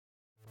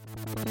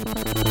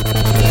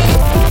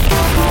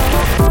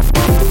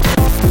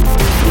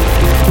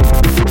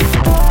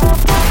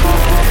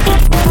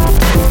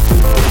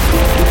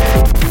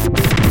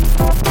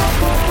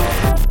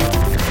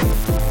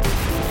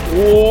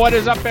What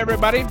is up,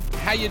 everybody?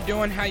 How you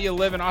doing? How you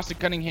living? Austin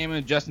Cunningham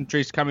and Justin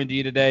Treese coming to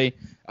you today.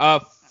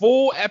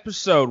 Full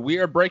episode. We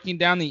are breaking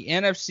down the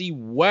NFC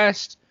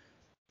West.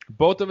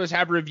 Both of us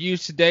have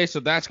reviews today,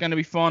 so that's going to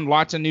be fun.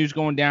 Lots of news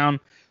going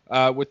down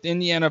within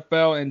the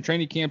NFL and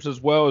training camps,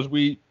 as well as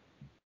we,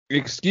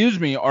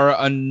 are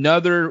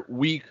another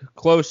week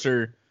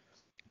closer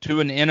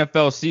to an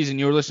NFL season.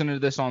 You were listening to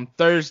this on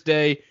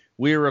Thursday.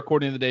 We are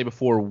recording the day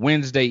before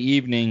Wednesday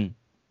evening.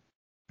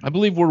 I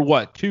believe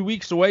we're 2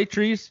 weeks away,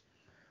 Treese,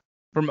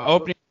 from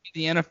opening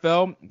the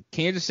NFL.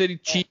 Kansas City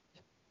Chiefs,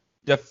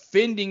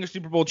 defending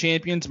Super Bowl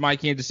champions, my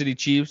Kansas City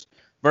Chiefs,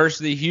 versus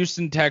the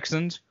Houston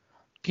Texans.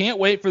 Can't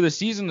wait for the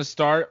season to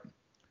start.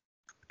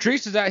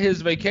 Treese is at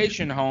his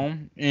vacation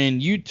home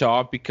in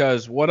Utah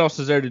because what else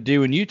is there to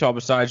do in Utah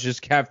besides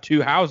just have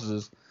two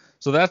houses?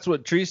 So that's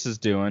what Treese is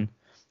doing.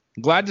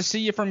 Glad to see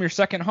you from your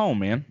second home,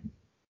 man.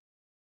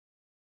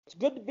 It's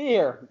good to be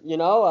here.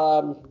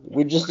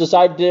 We just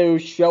decided to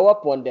show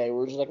up one day.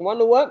 We're just like,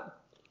 wonder what?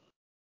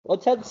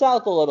 Let's head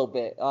south a little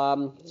bit.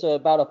 It's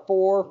about a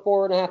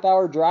 4.5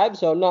 hour drive,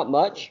 so not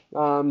much.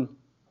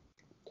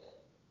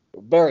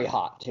 Very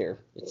hot here.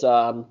 It's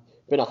been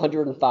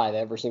 105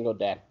 every single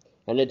day,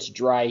 and it's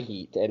dry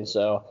heat, and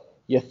so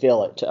you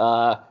feel it.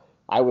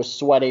 I was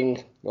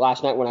sweating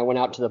last night when I went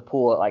out to the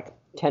pool at like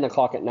 10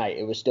 o'clock at night.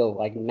 It was still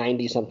like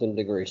 90-something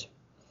degrees.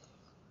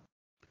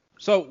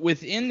 So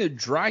within the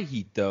dry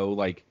heat, though,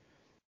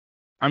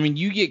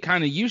 you get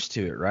kind of used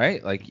to it,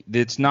 right? Like,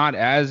 it's not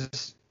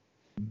as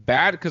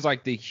bad because,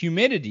 the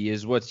humidity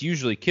is what's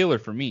usually killer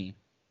for me.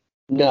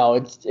 No,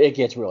 it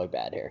gets really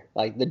bad here.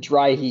 Like, the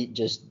dry heat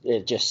just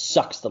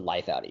sucks the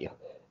life out of you.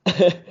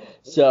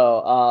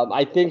 So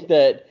I think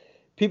that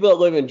people that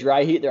live in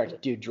dry heat, they're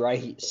like, dude, dry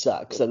heat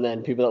sucks. And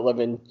then people that live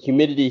in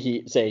humidity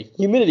heat say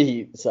humidity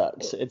heat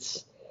sucks.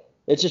 It's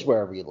just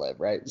wherever you live,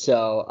 right?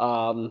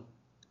 So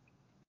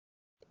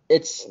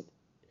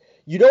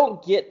you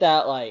don't get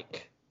that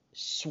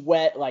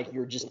sweat,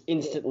 you're just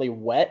instantly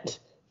wet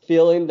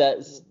feeling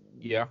that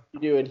you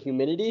do in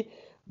humidity,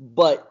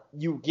 but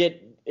you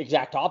get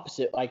exact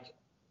opposite,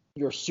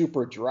 you're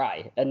super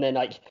dry, and then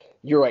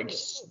you're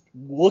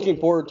looking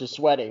forward to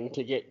sweating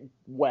to get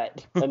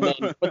wet, and then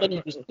but then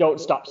you just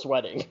don't stop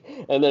sweating,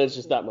 and then it's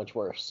just that much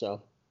worse.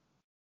 So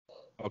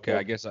okay,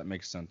 I guess that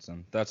makes sense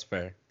then. That's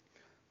fair.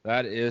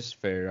 That is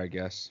fair, I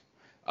guess.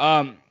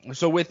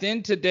 So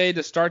within today,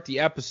 to start the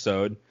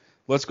episode,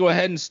 let's go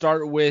ahead and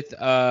start with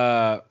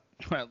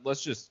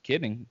just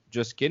kidding.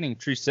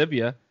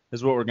 Tricivia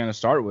is what we're going to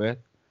start with.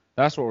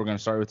 That's what we're going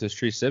to start with, is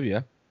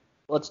Tricivia.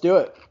 Let's do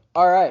it.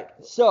 All right.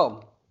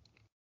 So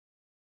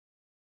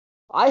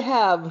I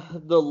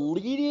have the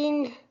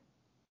leading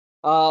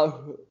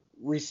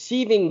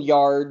receiving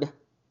yard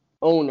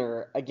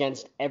owner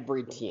against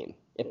every team,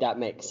 if that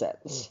makes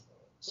sense.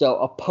 So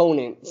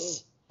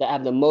opponents that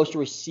have the most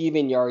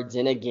receiving yards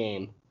in a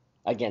game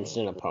against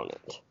an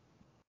opponent.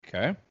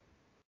 Okay.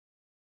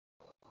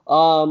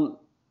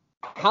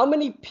 How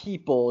many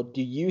people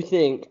do you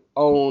think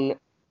own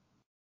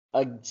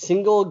a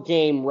single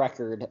game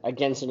record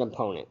against an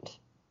opponent?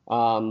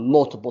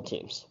 Multiple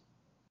teams.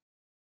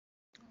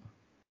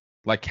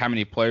 How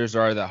many players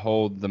are that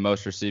hold the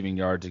most receiving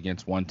yards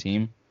against one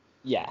team?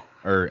 Yeah.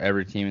 Or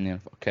every team in the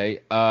NFL? Okay.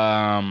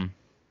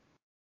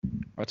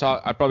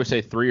 I'd probably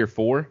say 3 or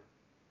 4.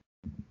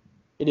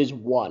 It is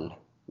one.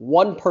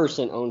 One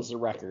person owns the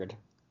record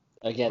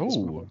against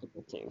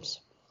multiple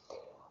teams.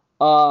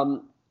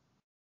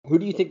 Who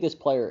do you think this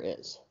player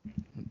is?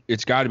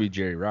 It's got to be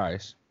Jerry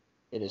Rice.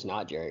 It is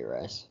not Jerry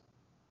Rice.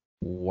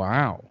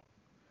 Wow.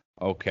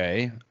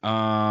 Okay.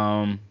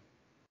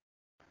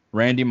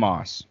 Randy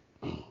Moss.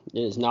 It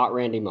is not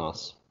Randy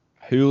Moss.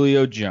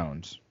 Julio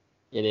Jones.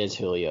 It is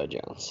Julio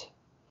Jones.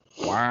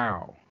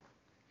 Wow.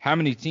 How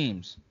many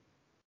teams?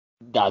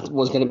 That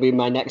was going to be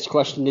my next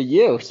question to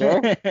you, sir.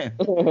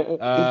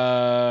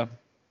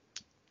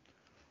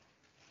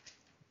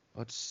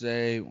 Let's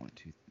say 1,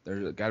 2.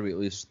 There's got to be at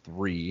least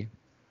 3.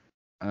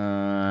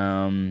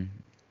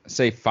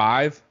 Say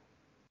 5.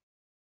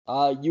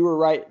 You were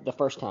right the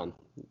first time.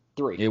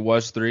 3. It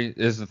was 3.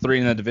 Is the 3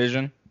 in the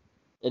division?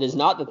 It is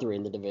not the 3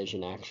 in the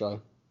division, actually.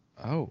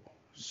 Oh,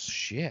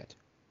 shit.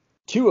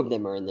 2 of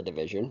them are in the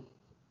division.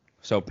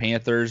 So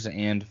Panthers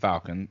and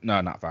Falcons.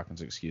 No, not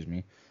Falcons, excuse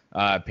me.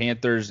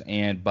 Panthers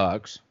and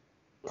Bucks.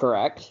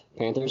 Correct.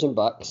 Panthers and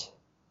Bucks.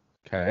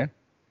 Okay.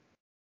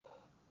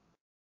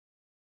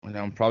 And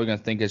I'm probably going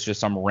to think it's just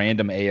some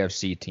random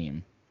AFC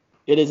team.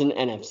 It is an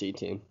NFC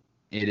team.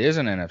 It is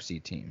an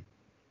NFC team.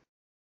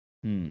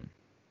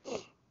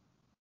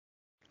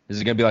 Is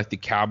it going to be like the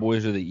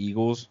Cowboys or the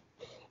Eagles?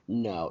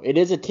 No. It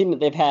is a team that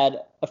they've had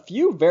a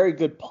few very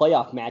good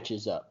playoff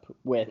matches up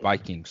with.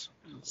 Vikings.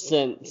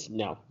 Since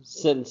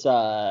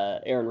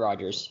Aaron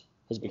Rodgers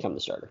has become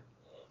the starter.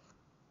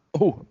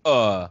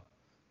 Oh,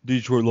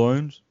 Detroit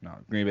Lions? No,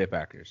 Green Bay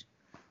Packers.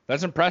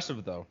 That's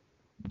impressive, though.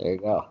 There you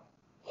go.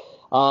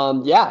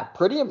 Yeah,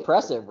 pretty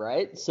impressive,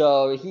 right?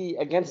 So he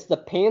against the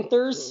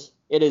Panthers,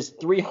 it is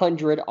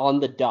 300 on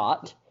the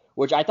dot,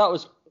 which I thought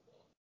was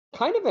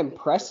kind of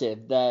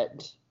impressive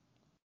that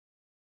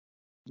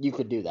you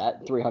could do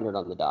that. 300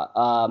 on the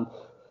dot.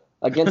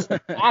 Against the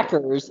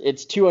Packers,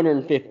 it's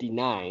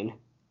 259.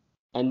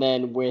 And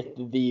then with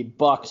the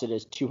Bucks, it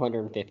is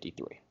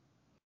 253.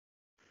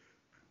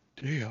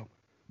 Damn.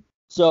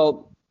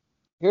 So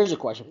here's a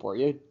question for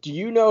you. Do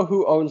you know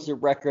who owns the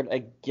record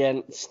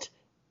against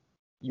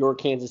your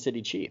Kansas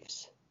City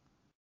Chiefs?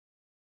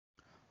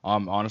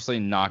 I'm honestly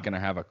not going to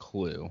have a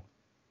clue.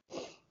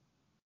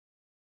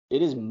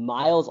 It is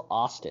Miles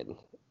Austin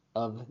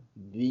of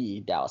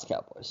the Dallas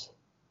Cowboys.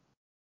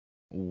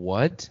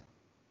 What?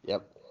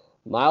 Yep.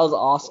 Miles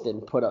Austin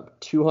put up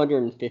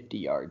 250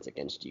 yards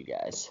against you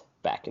guys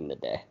back in the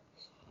day.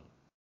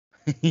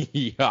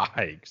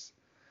 Yikes.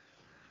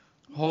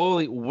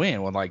 Holy,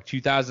 when? What, like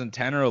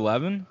 2010 or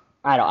 11?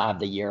 I don't have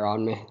the year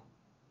on me.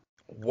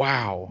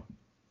 Wow.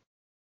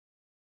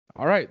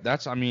 All right.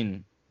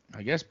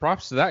 I guess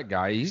props to that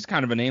guy. He's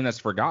kind of a name that's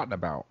forgotten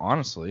about,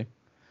 honestly.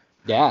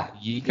 Yeah.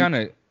 He kind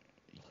of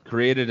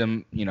created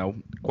him,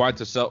 quite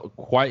himself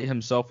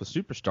a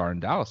superstar in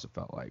Dallas, it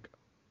felt like.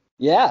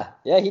 Yeah,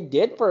 he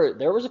did.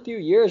 There was a few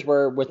years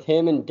where with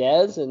him and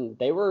Dez, and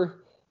they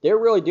were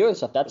really doing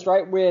stuff. That's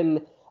right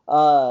when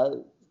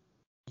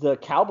the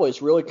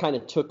Cowboys really kind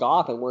of took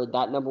off and were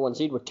that number one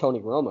seed with Tony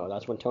Romo.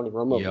 That's when Tony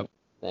Romo was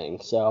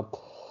thing. So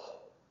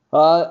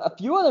a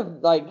few other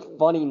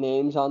funny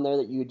names on there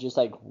that you just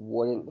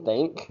wouldn't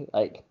think,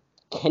 like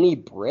Kenny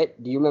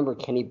Britt. Do you remember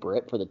Kenny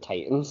Britt for the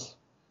Titans?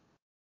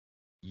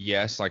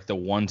 Yes, like the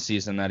one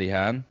season that he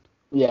had.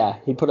 Yeah,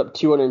 he put up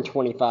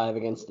 225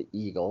 against the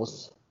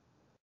Eagles.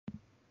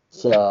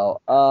 So,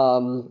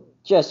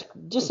 just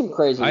some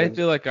crazy. I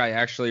feel like I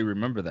actually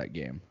remember that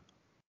game.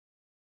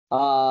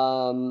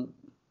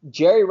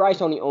 Jerry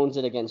Rice only owns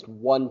it against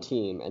one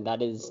team, and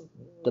that is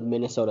the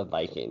Minnesota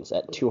Vikings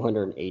at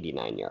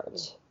 289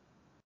 yards.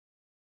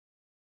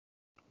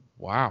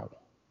 Wow.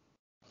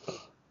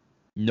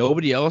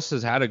 Nobody else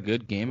has had a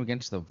good game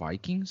against the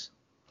Vikings?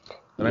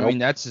 But nope. I mean,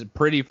 that's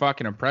pretty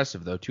fucking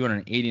impressive, though.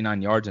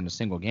 289 yards in a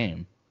single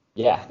game.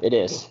 Yeah, it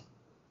is.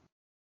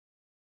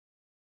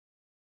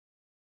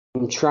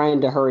 I'm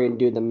trying to hurry and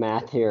do the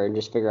math here and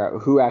just figure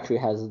out who actually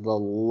has the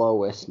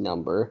lowest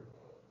number.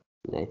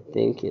 And I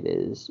think it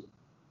is...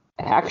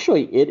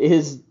 Actually, it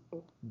is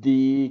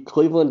the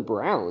Cleveland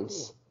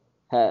Browns.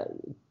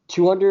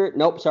 200...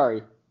 Nope,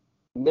 sorry.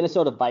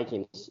 Minnesota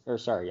Vikings. Or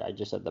sorry, I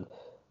just said them.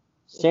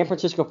 San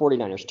Francisco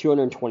 49ers,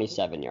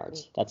 227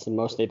 yards. That's the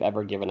most they've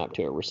ever given up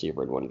to a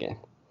receiver in one game.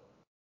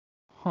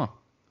 Huh.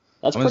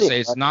 That's I'm going to say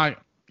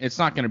it's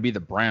not going to be the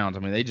Browns. I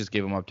mean, they just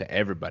give them up to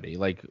everybody.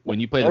 Like, when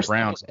you play the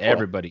Browns,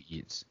 everybody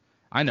eats.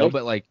 I know,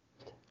 but,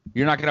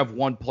 you're not going to have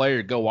one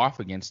player go off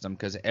against them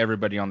because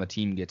everybody on the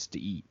team gets to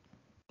eat.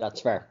 That's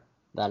fair.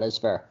 That is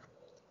fair.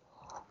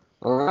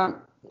 All right.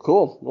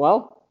 Cool.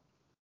 Well,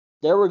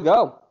 there we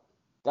go.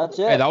 That's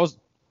it. Hey, that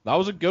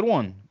was a good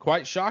one.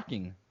 Quite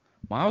shocking.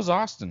 Miles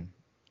Austin.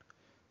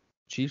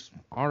 Chiefs,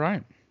 all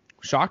right.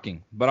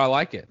 Shocking, but I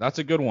like it. That's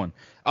a good one.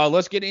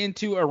 Let's get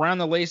into Around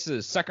the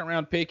Laces. Second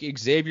round pick,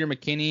 Xavier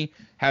McKinney,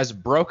 has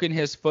broken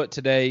his foot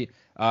today.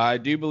 I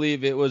do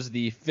believe it was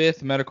the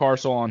fifth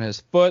metatarsal on his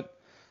foot,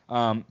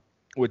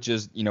 which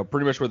is,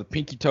 pretty much where the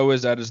pinky toe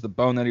is. That is the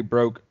bone that he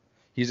broke.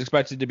 He's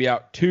expected to be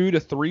out 2 to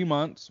 3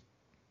 months.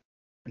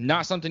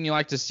 Not something you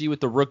like to see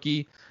with the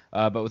rookie,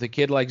 but with a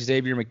kid like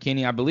Xavier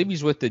McKinney, I believe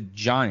he's with the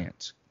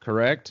Giants,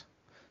 correct?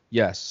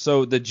 Yes.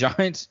 So the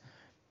Giants,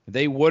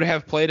 they would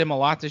have played him a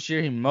lot this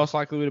year. He most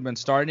likely would have been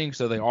starting,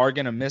 so they are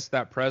going to miss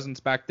that presence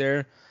back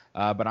there.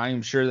 But I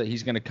am sure that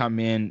he's going to come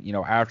in,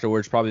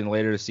 afterwards, probably in the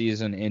later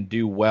season, and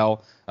do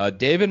well.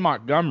 David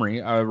Montgomery,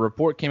 a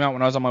report came out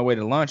when I was on my way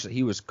to lunch that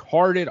he was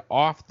carted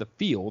off the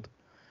field.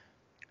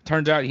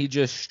 Turns out he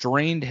just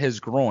strained his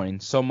groin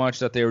so much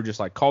that they were just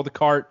like, call the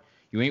cart.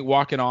 You ain't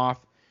walking off.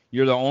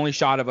 You're the only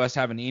shot of us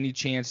having any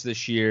chance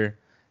this year.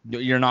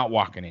 You're not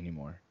walking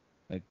anymore.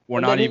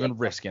 We're not even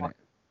risking it.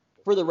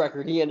 For the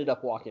record, he ended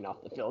up walking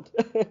off the field.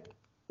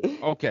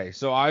 Okay,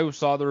 so I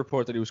saw the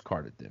report that he was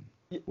carted then.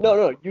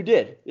 No, you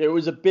did. It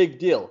was a big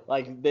deal.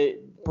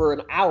 For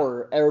an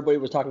hour, everybody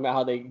was talking about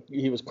how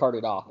he was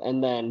carted off,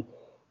 and then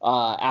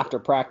after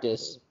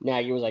practice,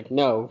 Nagy was like,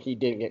 "No, he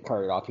didn't get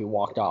carted off. He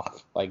walked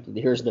off.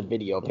 Here's the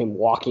video of him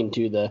walking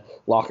to the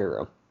locker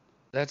room."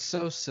 That's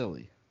so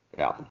silly.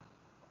 Yeah.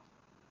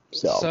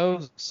 So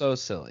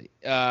silly.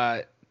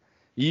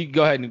 You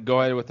go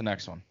ahead with the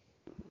next one.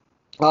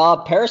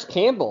 Paris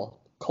Campbell,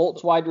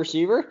 Colts wide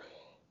receiver,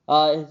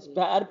 has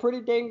had a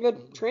pretty dang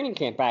good training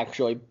camp,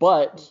 actually,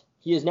 but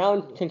he is now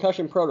in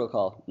concussion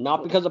protocol.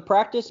 Not because of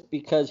practice,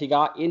 because he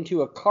got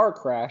into a car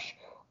crash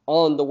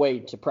on the way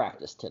to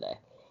practice today.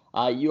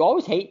 You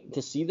always hate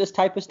to see this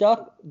type of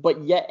stuff,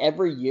 but yet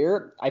every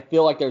year, I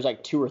feel like there's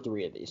 2 or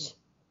 3 of these.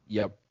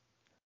 Yep.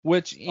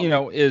 Which,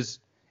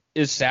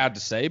 is sad to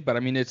say, but,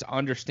 I mean, it's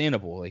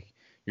understandable.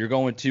 You're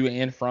going to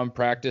and from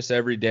practice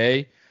every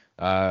day.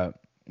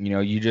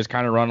 You just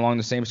kind of run along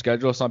the same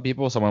schedule. Some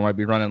people, someone might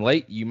be running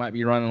late. You might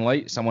be running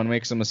late. Someone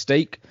makes a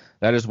mistake.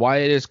 That is why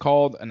it is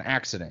called an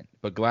accident.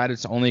 But glad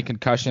it's only a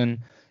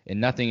concussion. and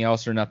nothing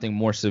else or nothing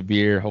more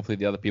severe. Hopefully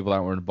the other people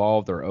that were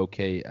involved are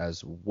okay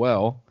as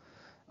well.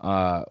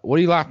 What are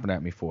you laughing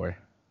at me for?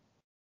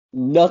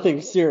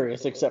 Nothing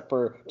serious except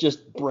for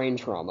just brain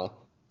trauma.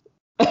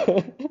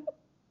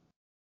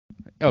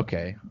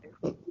 Okay.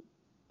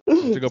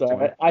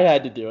 Sorry, I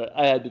had to do it.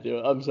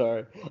 I'm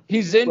sorry.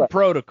 He's in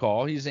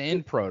protocol.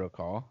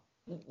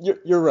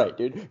 You're right,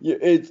 dude.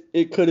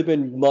 It could have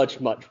been much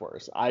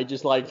worse.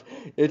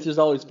 It's just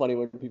always funny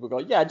when people go,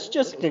 yeah, it's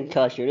just a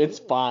concussion. It's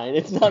fine.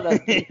 It's not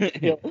that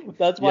big.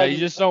 That's why. Yeah, you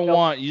just don't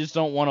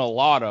want a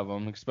lot of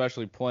them,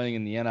 especially playing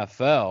in the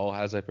NFL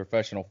as a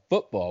professional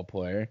football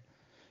player.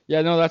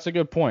 Yeah, no, that's a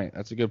good point.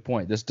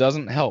 This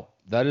doesn't help.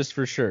 That is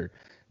for sure.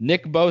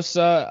 Nick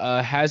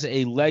Bosa has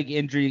a leg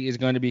injury, is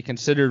going to be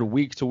considered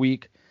week to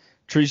week.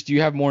 Treese, do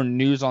you have more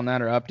news on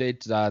that or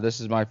updates? This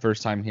is my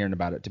first time hearing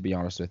about it, to be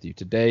honest with you.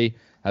 Today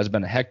has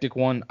been a hectic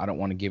one. I don't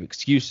want to give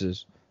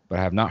excuses, but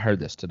I have not heard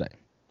this today.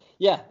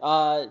 Yeah,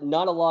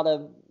 not a lot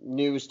of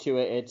news to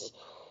it. It's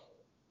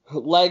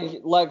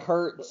leg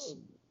hurts,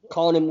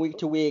 calling him week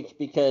to week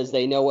because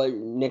they know what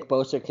Nick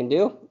Bosa can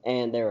do,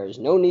 and there is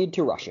no need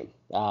to rush him.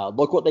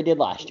 Look what they did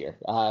last year.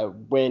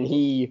 When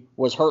he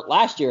was hurt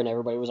last year, and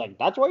everybody was like,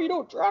 that's why you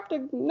don't draft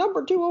a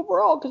number 2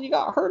 overall because he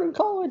got hurt in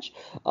college.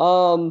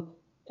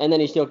 And then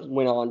he still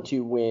went on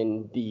to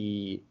win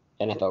the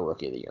NFL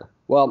Rookie of the Year.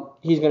 Well,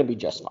 he's going to be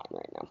just fine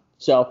right now.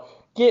 So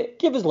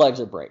give his legs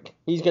a break.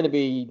 He's going to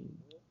be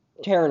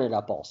tearing it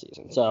up all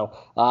season. So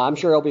I'm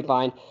sure he'll be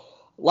fine.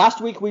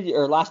 Last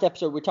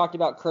episode, we talked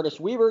about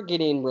Curtis Weaver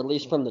getting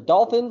released from the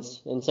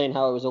Dolphins and saying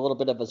how it was a little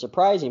bit of a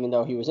surprise, even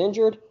though he was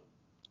injured.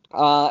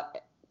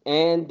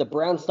 And the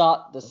Browns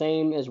thought the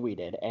same as we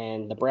did,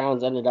 and the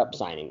Browns ended up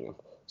signing him.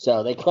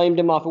 So they claimed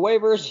him off of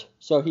waivers,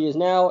 so he is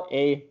now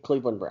a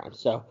Cleveland Brown.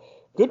 So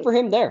good for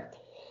him there.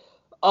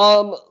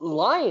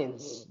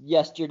 Lions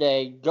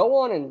yesterday go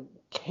on and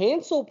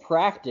cancel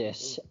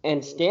practice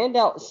and stand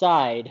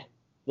outside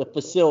the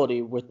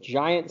facility with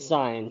giant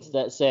signs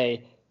that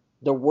say,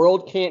 the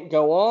world can't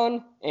go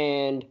on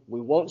and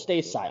we won't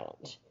stay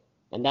silent.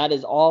 And that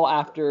is all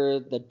after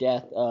the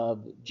death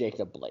of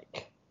Jacob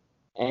Blake.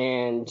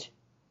 And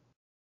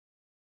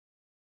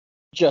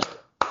just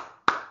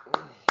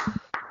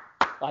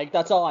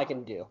that's all I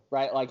can do,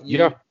 right?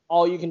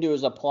 All you can do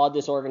is applaud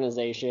this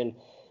organization,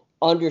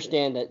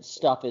 understand that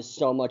stuff is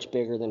so much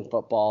bigger than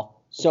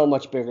football, so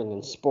much bigger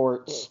than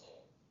sports.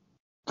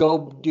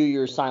 Go do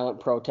your silent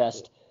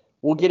protest.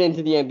 We'll get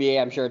into the NBA,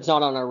 I'm sure. It's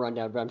not on our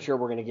rundown, but I'm sure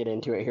we're going to get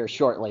into it here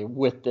shortly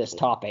with this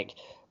topic.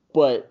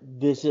 But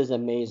this is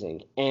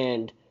amazing.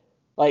 And,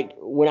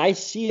 when I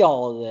see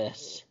all of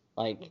this,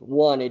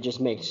 one, it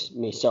just makes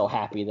me so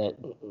happy that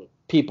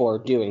people are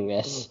doing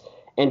this.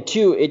 And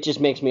two, it just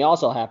makes me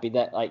also happy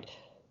that,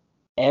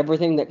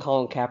 everything that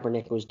Colin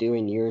Kaepernick was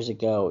doing years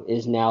ago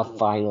is now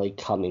finally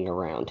coming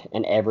around.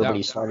 And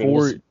everybody's starting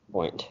to see the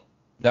point.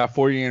 That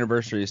 4-year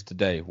anniversary is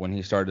today when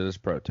he started his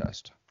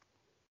protest.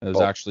 It was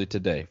actually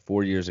today,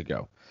 4 years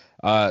ago.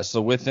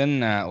 So within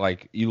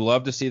that, you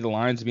love to see the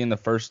Lions being the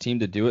first team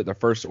to do it, the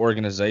first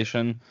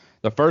organization,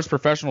 the first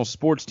professional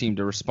sports team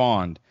to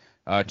respond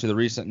to the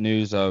recent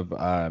news of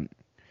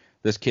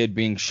this kid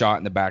being shot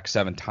in the back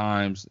 7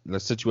 times. The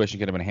situation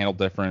could have been handled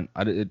different.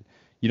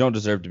 You don't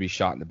deserve to be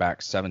shot in the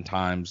back 7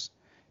 times.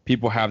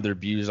 People have their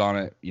views on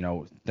it.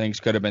 Things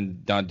could have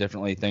been done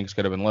differently. Things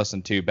could have been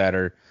listened to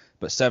better.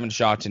 But 7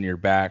 shots in your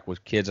back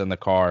with kids in the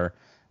car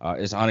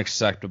is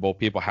unacceptable.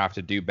 People have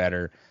to do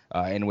better.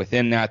 And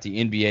within that,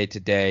 the NBA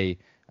today,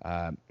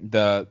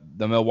 the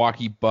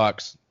Milwaukee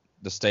Bucks,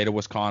 the state of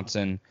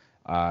Wisconsin,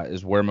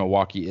 is where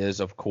Milwaukee is,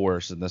 of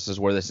course, and this is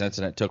where this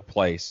incident took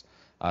place.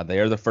 They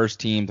are the first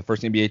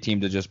NBA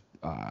team to just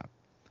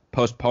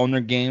postpone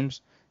their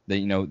games.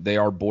 They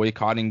are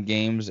boycotting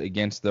games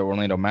against the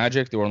Orlando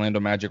Magic. The Orlando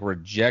Magic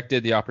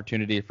rejected the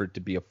opportunity for it to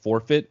be a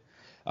forfeit,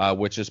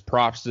 which is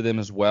props to them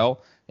as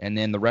well. And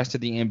then the rest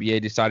of the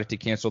NBA decided to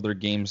cancel their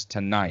games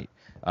tonight,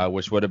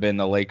 which would have been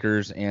the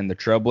Lakers and the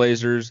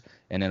Trailblazers,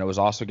 and then it was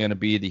also going to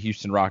be the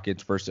Houston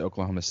Rockets versus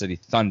Oklahoma City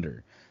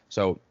Thunder.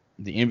 So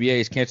the NBA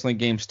is canceling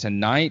games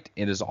tonight.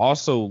 It is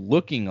also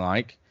looking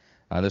like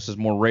this is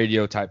more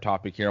radio type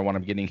topic here, what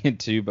I'm getting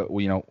into, but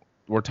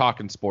we're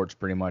talking sports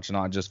pretty much,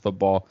 not just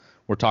football.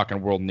 We're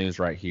talking world news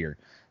right here.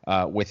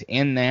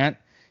 Within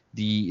that,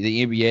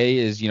 the NBA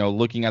is,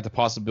 looking at the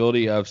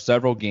possibility of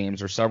several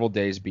games or several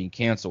days being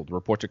canceled.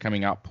 Reports are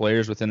coming out.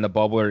 Players within the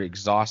bubble are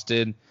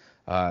exhausted.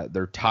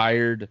 They're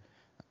tired.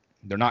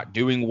 They're not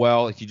doing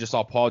well. If you just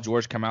saw Paul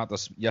George come out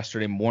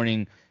yesterday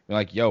morning,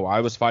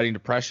 I was fighting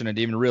depression and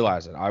didn't even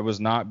realize it. I was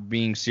not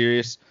being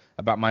serious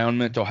about my own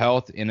mental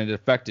health, and it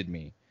affected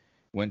me.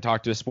 Went and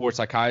talked to a sports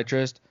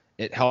psychiatrist.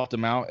 It helped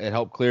him out. It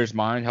helped clear his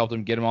mind, helped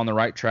him get him on the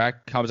right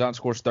track. Comes out and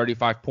scores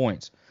 35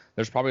 points.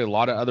 There's probably a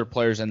lot of other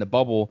players in the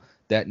bubble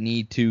that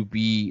need to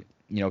be,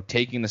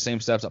 taking the same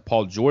steps that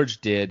Paul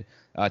George did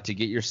to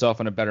get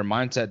yourself in a better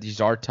mindset. These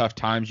are tough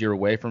times. You're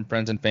away from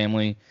friends and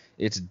family.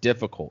 It's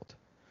difficult.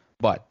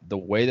 But the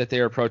way that they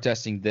are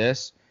protesting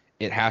this,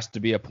 it has to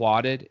be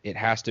applauded. It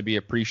has to be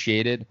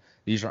appreciated.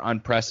 These are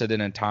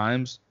unprecedented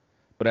times.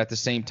 But at the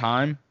same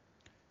time,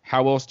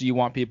 how else do you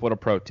want people to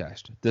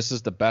protest? This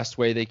is the best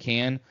way they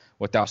can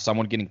without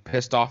someone getting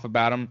pissed off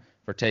about them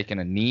for taking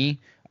a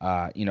knee,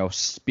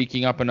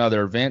 speaking up in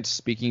other events,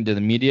 speaking to the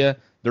media.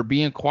 They're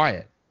being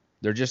quiet.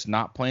 They're just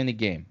not playing the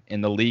game,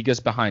 and the league is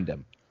behind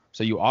them.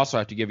 So you also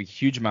have to give a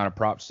huge amount of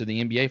props to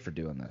the NBA for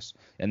doing this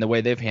and the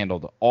way they've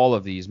handled all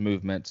of these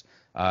movements,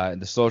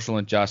 the social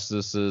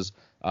injustices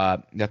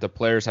that the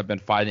players have been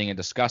fighting and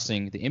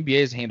discussing. The NBA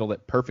has handled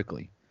it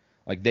perfectly.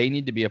 Like, they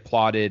need to be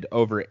applauded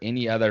over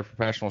any other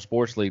professional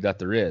sports league that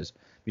there is,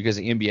 because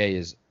the NBA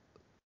is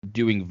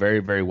doing very,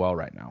 very well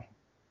right now.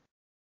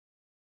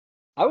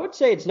 I would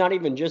say it's not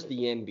even just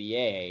the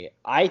NBA.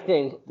 I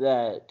think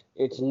that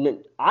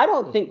I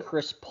don't think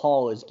Chris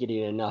Paul is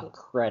getting enough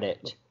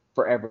credit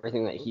for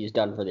everything that he's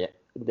done for the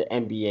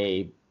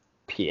NBA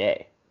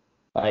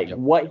PA.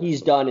 What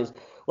he's done is,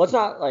 let's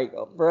not,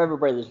 for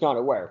everybody that's not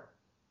aware,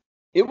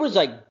 it was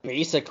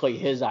basically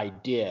his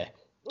idea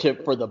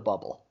for the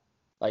bubble.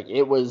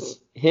 It was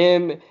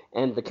him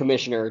and the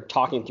commissioner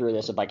talking through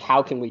this of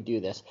how can we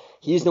do this?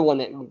 He's the one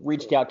that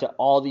reached out to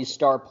all these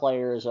star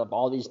players of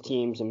all these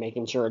teams and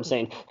making sure and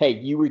saying, hey,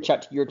 you reach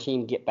out to your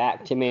team, get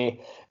back to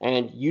me.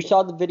 And you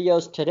saw the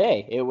videos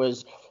today. It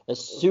was as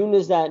soon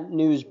as that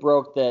news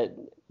broke that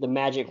the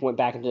Magic went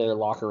back into their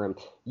locker room,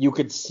 you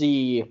could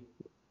see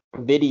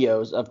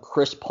videos of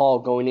Chris Paul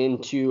going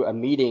into a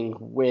meeting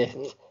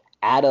with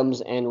Adams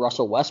and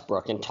Russell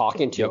Westbrook and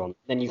talking to him.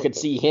 Then you could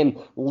see him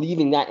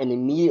leaving that and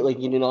immediately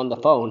getting on the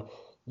phone.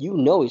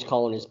 He's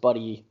calling his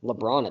buddy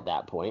LeBron at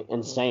that point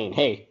and saying,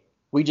 hey,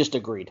 we just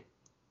agreed.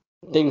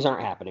 Things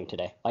aren't happening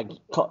today.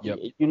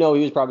 He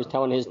was probably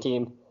telling his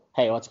team,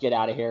 hey, let's get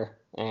out of here.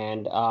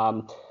 And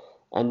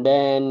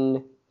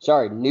then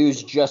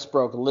news just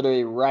broke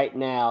literally right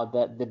now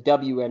that the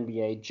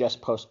WNBA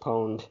just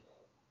postponed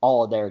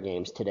all of their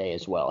games today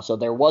as well. So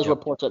there was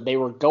reports that they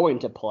were going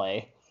to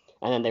play,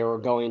 and then they were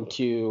going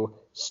to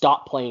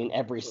stop playing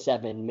every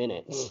 7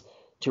 minutes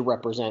to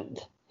represent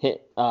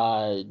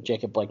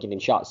Jacob Blake getting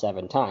shot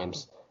 7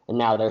 times. And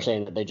now they're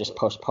saying that they just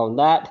postponed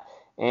that.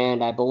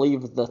 And I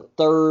believe the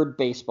third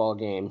baseball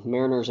game,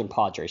 Mariners and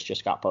Padres,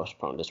 just got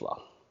postponed as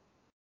well.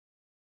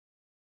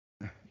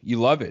 You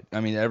love it. I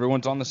mean,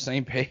 everyone's on the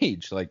same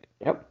page.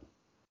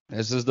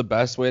 This is the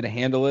best way to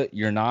handle it.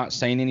 You're not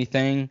saying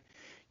anything.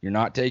 You're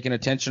not taking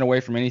attention away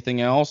from anything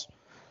else.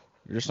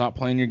 You're just not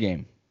playing your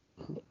game.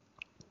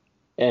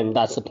 And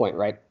that's the point,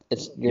 right?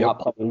 You're not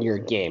playing your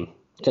game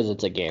because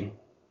it's a game.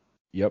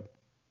 Yep.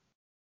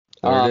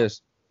 There it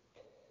is.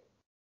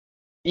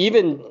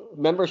 Even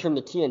members from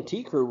the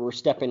TNT crew were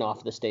stepping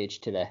off the stage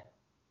today.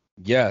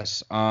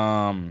 Yes.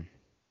 Kenny,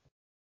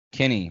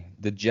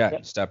 the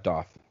Jet, stepped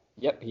off.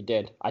 Yep, he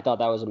did. I thought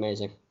that was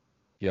amazing.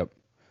 Yep.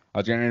 I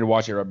was getting ready to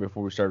watch it right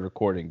before we started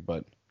recording,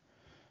 but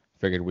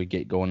figured we'd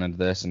get going into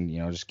this and,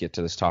 just get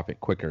to this topic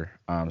quicker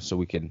so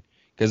we can,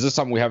 because this is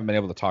something we haven't been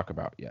able to talk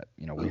about yet.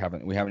 We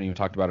haven't even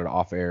talked about it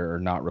off air or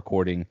not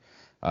recording.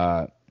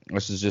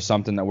 This is just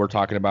something that we're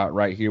talking about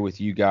right here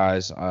with you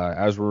guys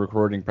as we're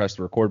recording. Press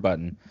the record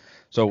button.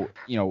 So,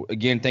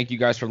 again, thank you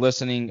guys for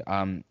listening.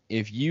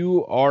 If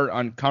you are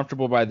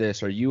uncomfortable by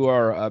this or you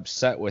are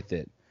upset with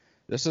it,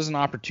 this is an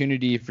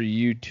opportunity for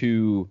you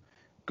to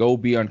go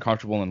be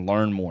uncomfortable and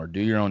learn more,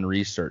 do your own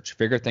research,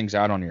 figure things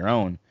out on your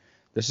own.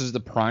 This is the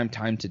prime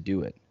time to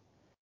do it.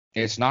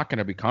 It's not going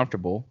to be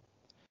comfortable.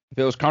 If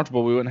it was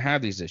comfortable, we wouldn't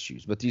have these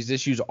issues. But these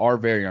issues are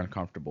very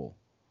uncomfortable.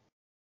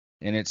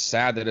 And it's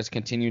sad that it's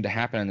continuing to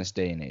happen in this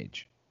day and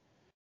age.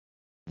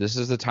 This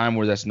is the time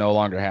where this no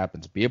longer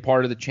happens. Be a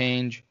part of the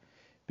change.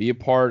 Be a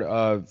part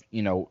of,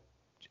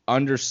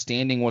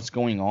 understanding what's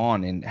going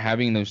on and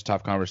having those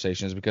tough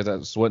conversations, because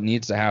that's what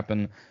needs to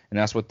happen, and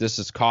that's what this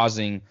is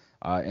causing,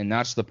 and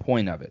that's the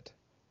point of it.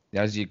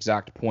 That is the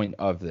exact point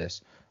of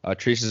this.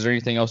 Teresa, is there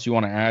anything else you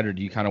want to add, or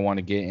do you kind of want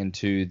to get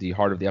into the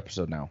heart of the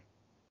episode now?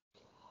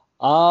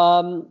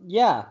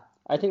 Yeah,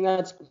 I think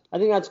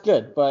that's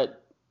good,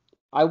 but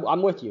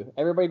I'm with you.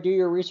 Everybody do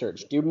your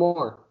research, do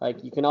more.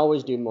 You can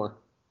always do more.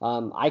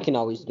 I can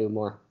always do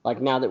more.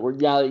 Now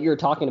that you're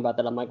talking about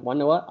that, I'm like, well, you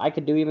know what? I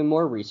could do even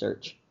more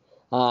research,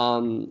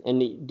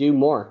 and do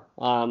more.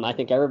 I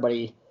think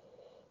everybody,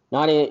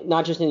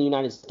 not just in the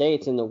United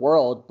States, in the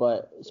world,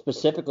 but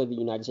specifically the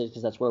United States,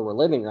 because that's where we're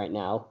living right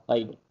now.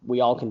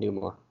 We all can do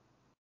more.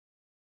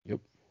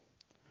 Yep.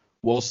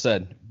 Well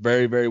said.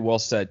 Very, very well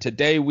said.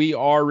 Today we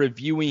are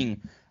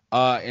reviewing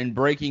and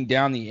breaking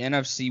down the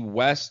NFC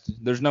West.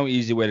 There's no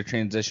easy way to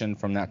transition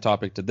from that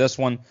topic to this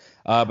one,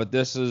 but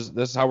this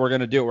is how we're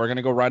going to do it. We're going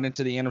to go right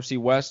into the NFC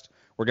West.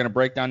 We're going to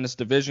break down this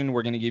division.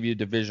 We're going to give you a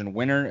division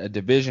winner, a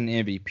division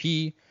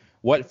MVP,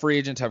 what free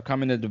agents have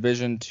come into the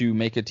division to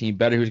make a team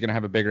better, who's going to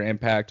have a bigger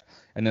impact,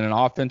 and then an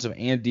offensive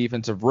and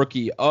defensive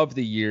rookie of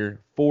the year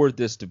for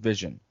this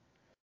division.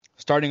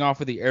 Starting off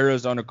with the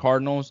Arizona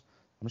Cardinals,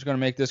 I'm just going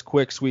to make this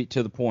quick, sweet,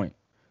 to the point.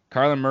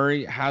 Kyler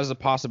Murray has the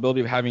possibility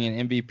of having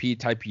an MVP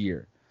type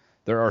year.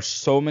 There are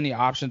so many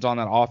options on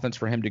that offense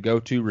for him to go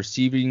to.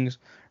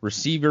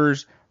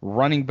 Receivers,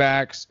 running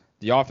backs.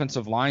 The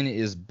offensive line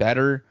is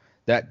better.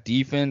 That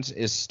defense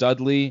is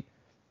studly.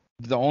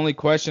 The only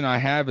question I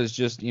have is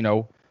just,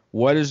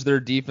 what is their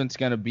defense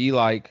going to be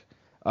like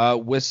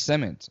with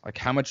Simmons? Like,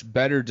 how much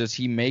better does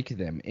he make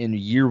them in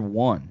year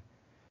one?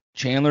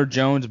 Chandler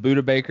Jones,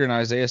 Budda Baker, and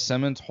Isaiah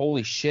Simmons.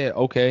 Holy shit.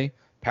 Okay.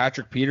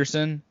 Patrick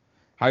Peterson.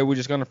 How are we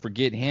just going to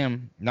forget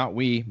him? Not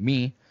we,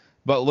 me.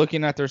 But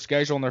looking at their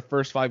schedule in their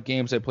first 5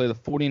 games, they play the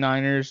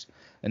 49ers,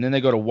 and then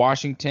they go to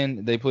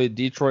Washington. They play the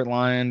Detroit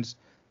Lions.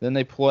 Then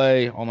they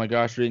play, oh my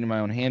gosh, reading my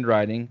own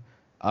handwriting,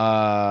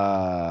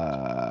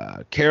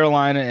 Carolina,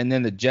 and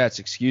then the Jets.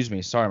 Excuse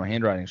me. Sorry, my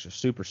handwriting is just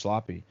super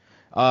sloppy.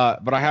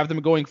 But I have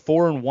them going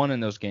 4-1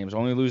 in those games,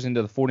 only losing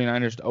to the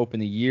 49ers to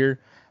open the year.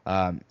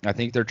 I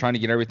think they're trying to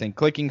get everything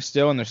clicking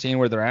still, and they're seeing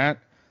where they're at.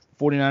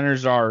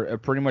 49ers are a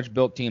pretty much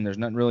built team. There's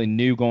nothing really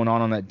new going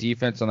on that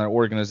defense, on that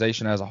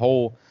organization as a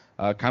whole,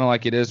 kind of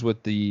like it is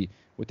with the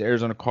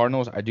Arizona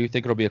Cardinals. I do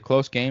think it'll be a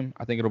close game.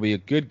 I think it'll be a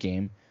good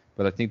game,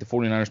 but I think the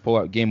 49ers pull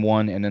out game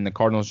 1, and then the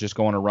Cardinals just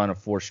go on a run of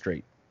 4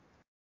 straight.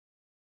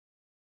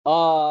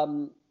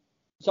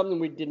 Something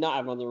we did not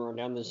have on the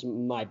rundown. This is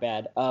my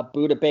bad.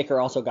 Budda Baker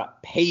also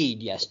got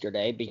paid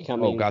yesterday,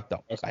 becoming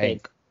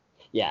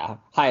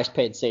highest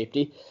paid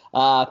safety.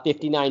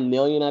 $59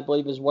 million, I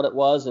believe, is what it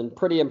was, and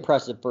pretty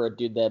impressive for a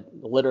dude that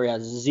literally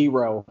has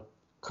 0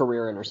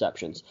 career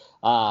interceptions.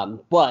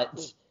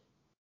 But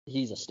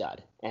he's a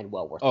stud and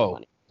well worth the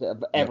money.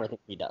 Everything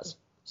he does.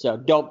 So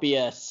don't be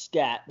a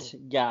stat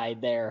guy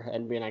there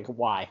and be like,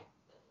 why?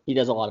 He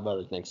does a lot of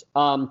other things.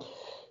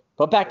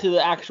 But back to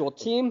the actual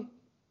team.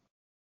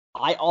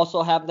 I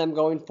also have them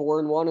going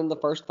 4-1 in the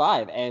first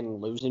 5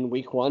 and losing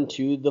week 1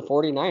 to the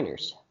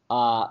 49ers.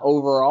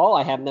 Overall,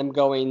 I have them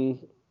going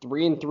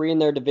 3-3 in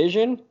their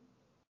division,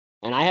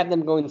 and I have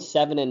them going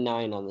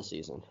 7-9 on the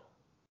season.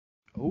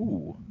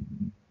 Ooh.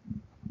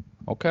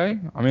 Okay.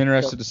 I'm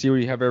interested to see where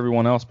you have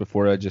everyone else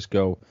before I just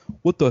go,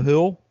 what the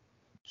hell?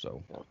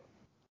 So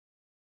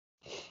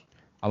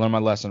I learned my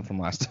lesson from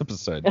last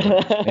episode.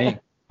 I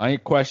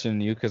ain't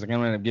questioning you because I'm going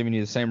to end up giving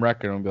you the same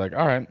record and be like,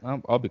 all right,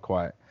 I'll be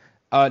quiet.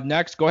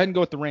 Next, go ahead and go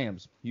with the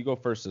Rams. You go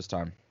first this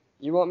time.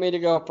 You want me to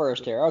go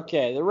first here?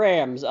 Okay, the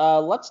Rams.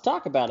 Let's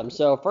talk about them.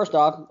 So first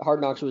off, Hard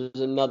Knocks was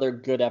another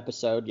good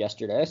episode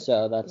yesterday,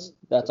 so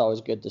that's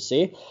always good to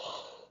see.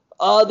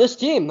 This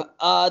team,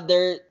 I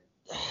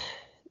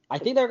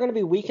think they're going to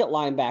be weak at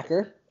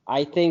linebacker.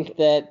 I think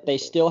that they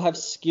still have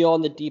skill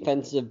on the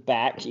defensive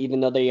back, even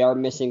though they are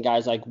missing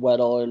guys like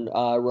Weddle and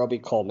Roby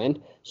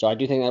Coleman. So I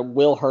do think that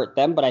will hurt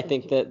them, but I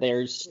think that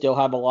they still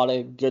have a lot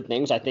of good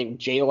things. I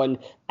think Jalen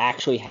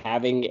actually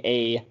having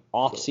a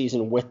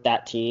offseason with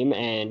that team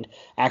and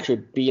actually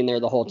being there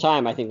the whole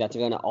time, I think that's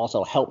going to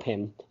also help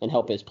him and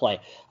help his play.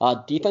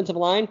 Defensive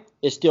line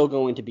is still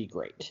going to be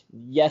great.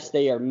 Yes,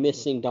 they are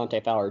missing Dante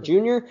Fowler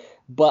Jr.,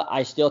 but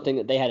I still think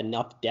that they had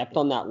enough depth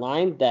on that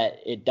line that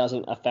it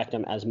doesn't affect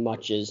them as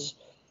much as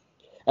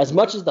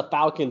the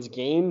Falcons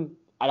game.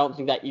 I don't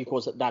think that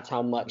equals that's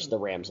how much the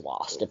Rams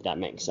lost, if that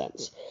makes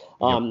sense.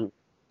 From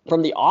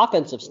the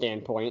offensive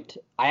standpoint,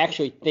 I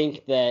actually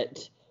think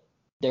that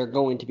they're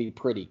going to be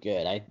pretty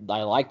good. I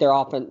like their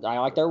offense. I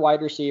like their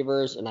wide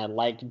receivers, and I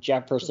like Van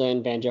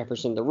Jefferson,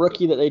 the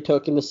rookie that they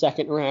took in the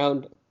second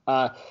round.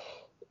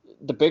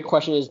 The big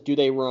question is, do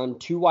they run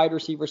 2 wide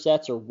receiver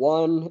sets or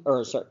 1?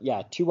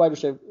 2 wide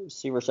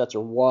receiver sets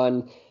or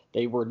 1.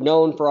 They were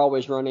known for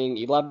always running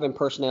 11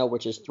 personnel,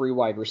 which is 3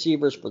 wide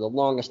receivers for the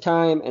longest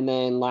time. And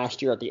then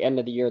last year, at the end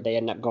of the year, they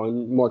ended up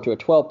going more to a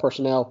 12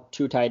 personnel,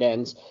 2 tight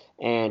ends.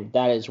 And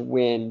that is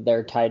when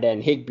their tight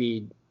end,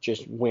 Higbee,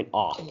 just went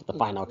off the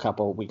final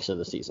couple of weeks of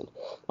the season.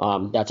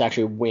 That's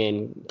actually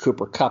when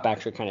Cooper Kupp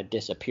actually kind of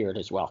disappeared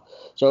as well.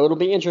 So it'll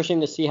be interesting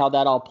to see how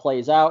that all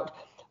plays out.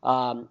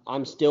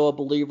 I'm still a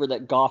believer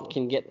that Goff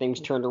can get things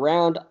turned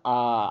around.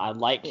 I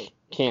like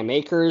Cam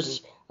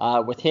Akers.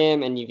 With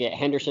him, and you get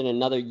Henderson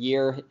another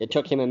year. It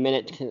took him a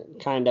minute to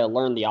kind of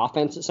learn the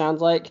offense, it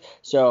sounds like.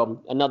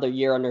 So another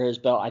year under his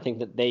belt, I think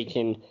that they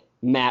can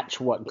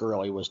match what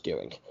Gurley was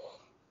doing.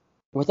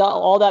 With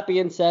all that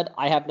being said,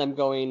 I have them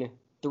going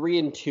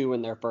 3-2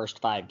 in their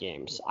first 5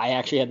 games. I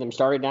actually have them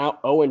starting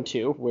out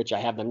 0-2, which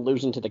I have them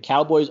losing to the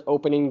Cowboys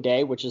opening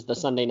day, which is the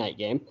Sunday night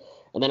game.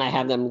 And then I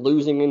have them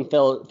losing in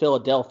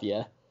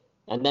Philadelphia.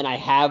 And then I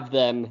have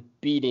them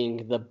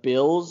beating the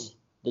Bills,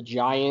 the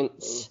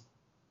Giants,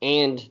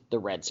 and the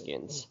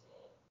Redskins.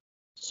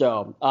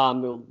 So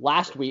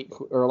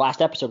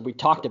last episode, we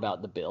talked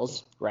about the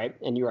Bills, right?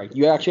 And you're right.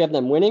 You actually have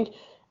them winning.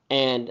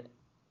 And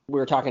we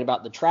were talking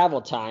about the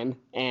travel time.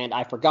 And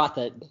I forgot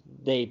that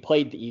they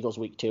played the Eagles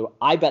week 2.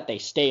 I bet they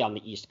stay on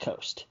the East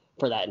Coast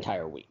for that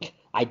entire week.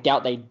 I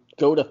doubt they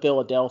go to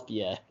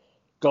Philadelphia,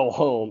 go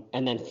home,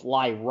 and then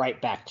fly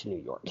right back to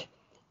New York.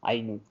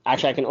 I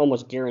can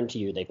almost guarantee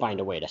you they find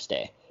a way to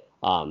stay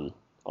on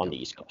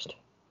the East Coast.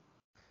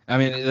 I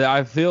mean,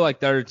 I feel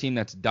like they're a team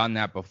that's done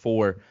that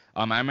before.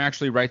 I'm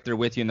actually right there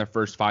with you in their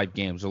first 5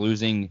 games,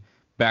 losing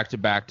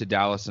back-to-back to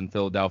Dallas and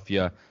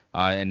Philadelphia,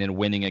 and then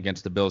winning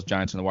against the Bills,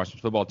 Giants, and the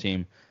Washington football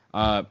team.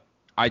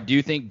 I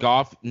do think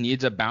Goff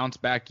needs a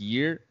bounce-back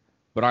year,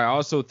 but I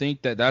also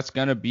think that that's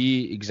going to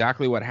be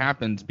exactly what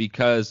happens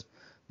because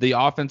the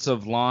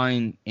offensive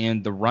line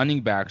and the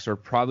running backs are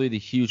probably the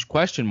huge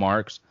question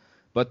marks,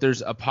 but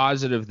there's a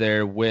positive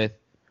there with,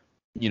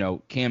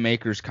 Cam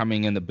Akers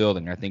coming in the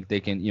building. I think they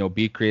can,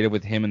 be creative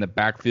with him in the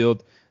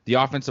backfield. The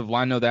offensive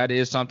line, though, that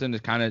is something to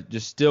kind of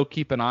just still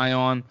keep an eye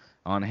on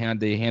how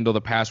they handle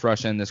the pass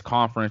rush in this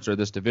conference or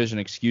this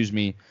division,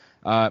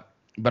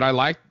 But I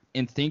like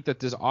and think that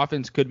this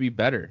offense could be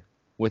better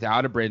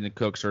without a Brandon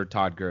Cooks or a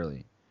Todd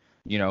Gurley.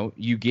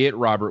 You get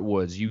Robert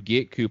Woods, you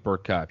get Cooper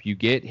Kupp, you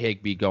get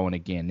Higbee going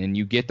again, and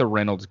you get the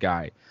Reynolds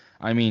guy.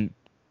 I mean,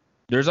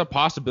 there's a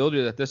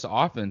possibility that this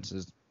offense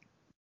is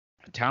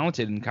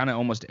talented in kind of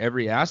almost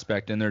every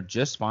aspect, and they're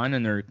just fine,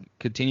 and they're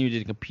continuing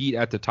to compete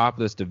at the top of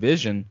this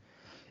division.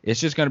 It's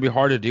just going to be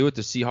hard to do with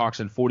the Seahawks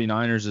and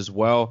 49ers as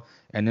well,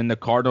 and then the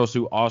Cardinals,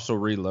 who also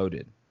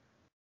reloaded.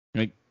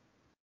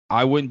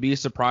 I wouldn't be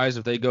surprised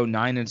if they go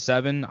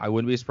 9-7. I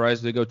wouldn't be surprised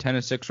if they go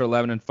 10-6 or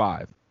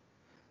 11-5.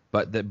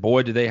 But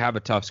boy, do they have a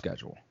tough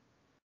schedule.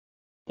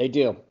 They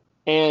do.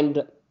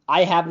 And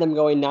I have them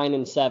going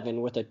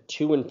 9-7 with a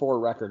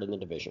 2-4 record in the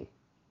division.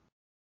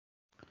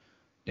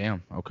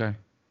 Damn, okay.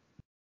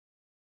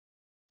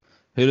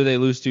 Who do they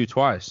lose to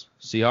twice?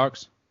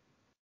 Seahawks?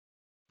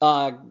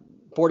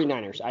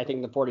 49ers. I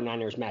think the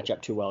 49ers match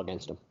up too well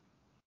against them.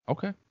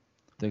 Okay. I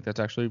think that's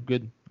actually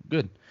good.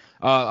 Let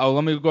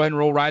me go ahead and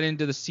roll right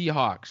into the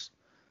Seahawks.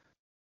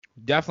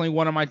 Definitely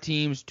one of my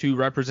teams to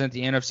represent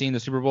the NFC in the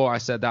Super Bowl. I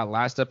said that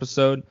last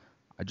episode.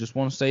 I just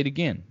want to say it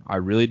again. I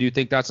really do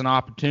think that's an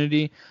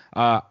opportunity.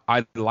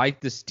 I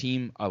like this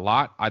team a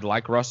lot. I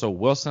like Russell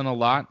Wilson a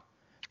lot.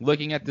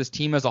 Looking at this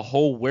team as a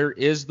whole, where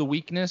is the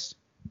weakness?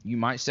 You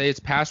might say it's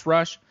pass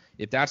rush.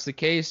 If that's the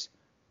case,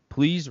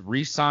 please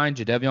re-sign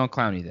Jadeveon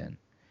Clowney then.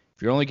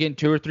 If you're only getting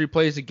 2 or 3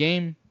 plays a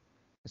game,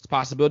 it's a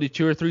possibility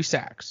 2 or 3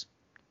 sacks.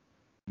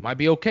 It might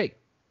be okay. It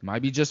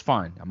might be just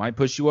fine. I might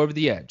push you over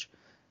the edge,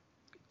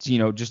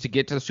 just to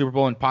get to the Super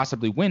Bowl and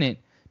possibly win it.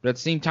 But at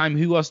the same time,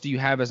 who else do you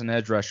have as an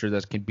edge rusher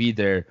that can be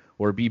there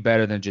or be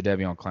better than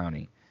Jadeveon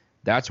Clowney?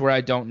 That's where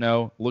I don't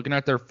know. Looking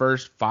at their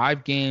first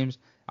 5 games,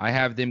 I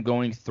have them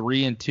going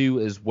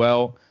 3-2 as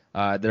well.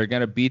 They're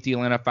going to beat the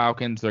Atlanta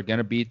Falcons. They're going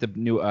to beat the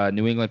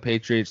New England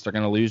Patriots. They're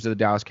going to lose to the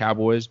Dallas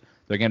Cowboys.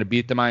 They're going to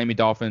beat the Miami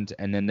Dolphins,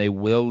 and then they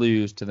will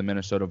lose to the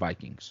Minnesota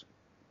Vikings.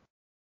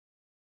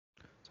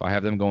 So I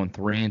have them going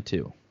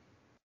 3-2.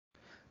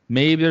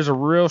 Maybe there's a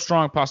real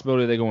strong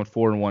possibility they go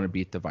 4-1 and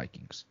beat the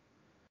Vikings.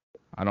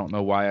 I don't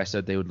know why I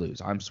said they would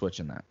lose. I'm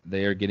switching that.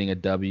 They are getting a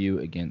W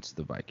against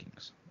the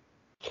Vikings.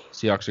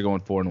 Seahawks are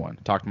going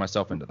 4-1. Talked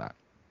myself into that.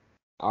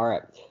 All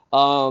right.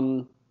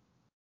 I'm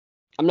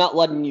not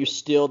letting you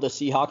steal the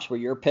Seahawks for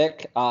your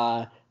pick.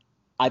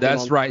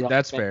 That's right.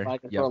 That's fair.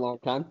 For a long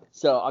time,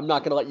 so I'm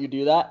not going to let you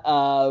do that.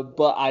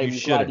 But I'm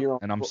glad you're on.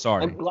 And I'm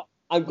sorry.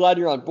 I'm glad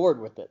you're on board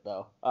with it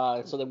though,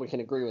 so that we can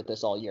agree with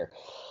this all year.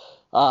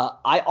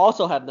 I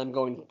also have them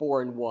going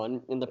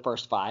 4-1 in the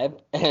first 5,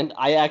 and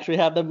I actually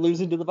have them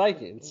losing to the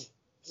Vikings.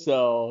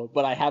 So,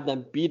 but I have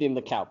them beating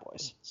the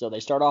Cowboys. So they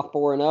start off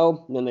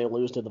 4-0, and then they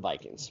lose to the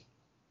Vikings.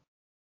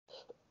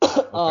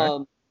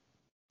 Okay.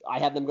 I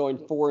have them going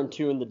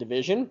 4-2 in the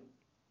division.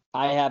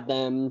 I have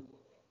them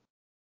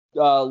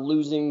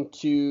losing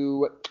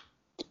to,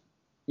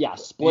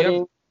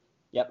 splitting.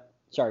 Yep.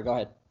 Sorry, go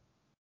ahead.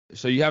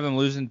 So you have them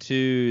losing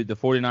to the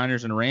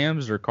 49ers and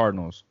Rams or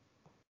Cardinals?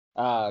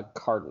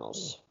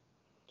 Cardinals.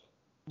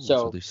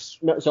 So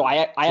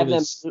I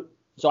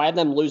have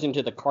them losing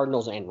to the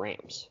Cardinals and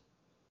Rams.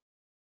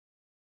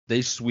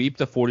 They sweep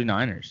the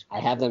 49ers. I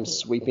have them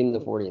sweeping the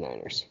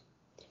 49ers.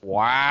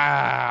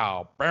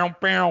 Wow. Bow,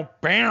 bow,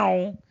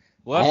 bow.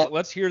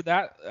 Let's hear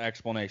that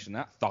explanation,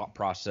 that thought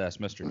process,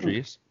 Mr.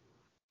 Treese.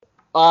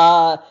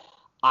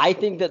 I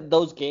think that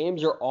those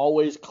games are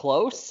always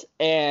close,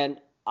 and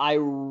I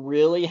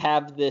really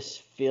have this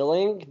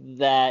feeling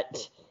that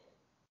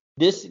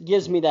this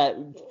gives me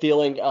that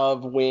feeling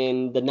of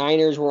when the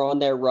Niners were on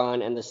their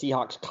run and the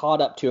Seahawks caught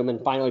up to them and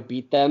finally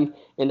beat them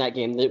in that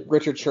game. The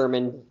Richard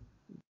Sherman,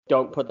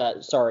 don't put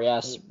that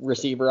sorry-ass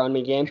receiver on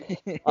me game.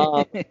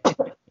 I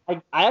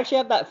actually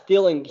have that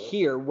feeling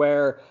here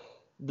where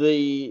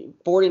the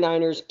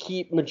 49ers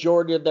keep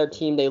majority of their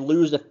team. They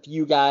lose a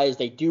few guys.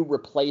 They do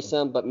replace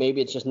them, but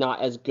maybe it's just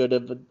not as good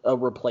of a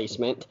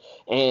replacement.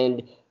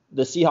 And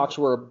the Seahawks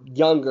were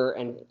younger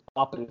and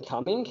up and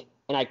coming.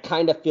 And I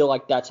kind of feel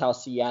like that's how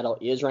Seattle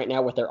is right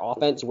now with their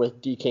offense, with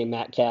DK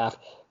Metcalf,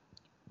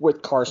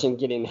 with Carson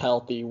getting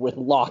healthy, with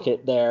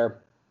Lockett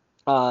there.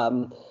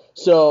 And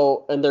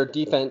their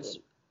defense,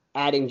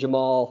 adding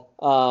Jamal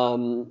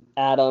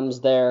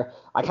Adams there.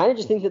 I kind of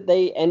just think that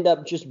they end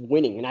up just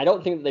winning. And I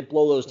don't think that they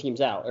blow those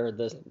teams out, or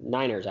the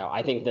Niners out.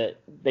 I think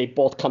that they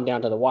both come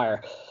down to the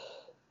wire.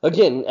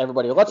 Again,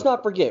 everybody, let's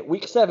not forget,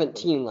 Week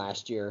 17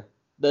 last year,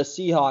 the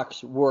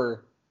Seahawks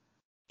were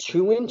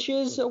 2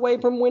 inches away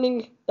from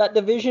winning that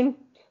division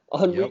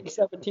on Week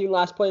 17,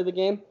 last play of the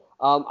game.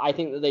 I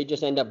think that they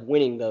just end up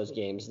winning those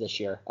games this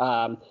year.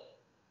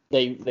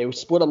 They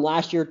split them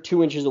last year,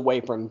 2 inches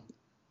away from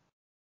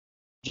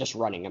just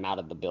running them out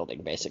of the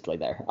building basically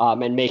there,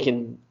 and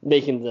making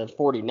the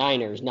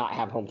 49ers not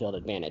have home field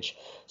advantage.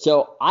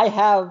 So I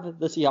have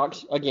the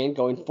Seahawks again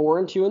going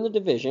 4-2 in the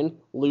division,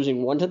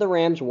 losing 1 to the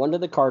Rams, 1 to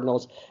the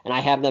Cardinals, and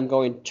I have them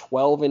going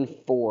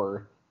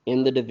 12-4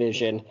 in the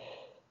division.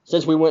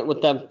 Since we went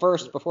with them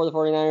first before the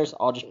 49ers,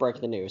 I'll just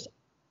break the news.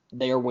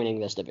 They are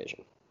winning this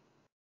division.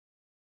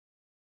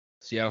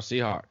 Seattle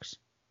Seahawks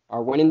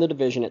are winning the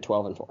division at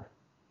 12-4.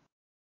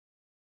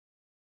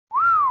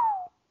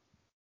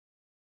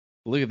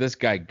 Look at this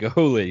guy go,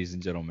 ladies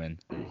and gentlemen.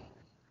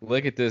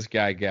 Look at this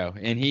guy go.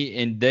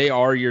 And they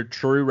are your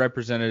true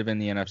representative in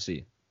the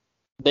NFC.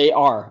 They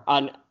are.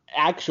 And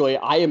actually,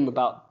 I am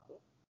about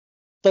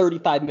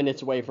 35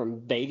 minutes away from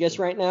Vegas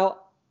right now.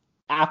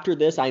 After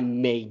this, I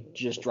may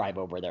just drive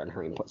over there and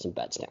hurry and put some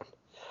bets down.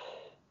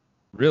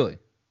 Really?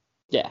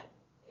 Yeah.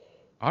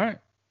 All right.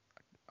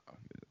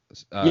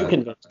 You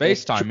can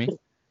FaceTime me.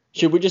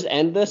 Should we just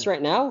end this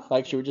right now?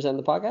 Like, should we just end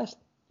the podcast?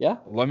 Yeah.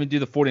 Let me do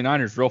the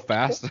 49ers real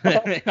fast.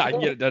 I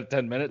can get it done in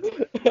 10 minutes.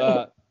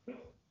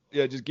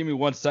 Yeah, just give me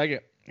 1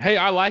 second. Hey,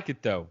 I like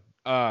it, though.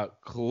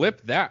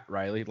 Clip that,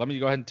 Riley. Let me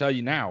go ahead and tell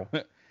you now.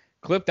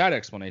 Clip that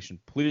explanation,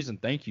 please,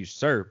 and thank you,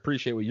 sir.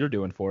 Appreciate what you're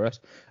doing for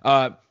us.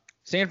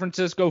 San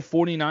Francisco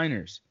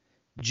 49ers.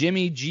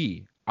 Jimmy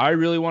G. I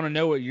really want to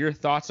know what your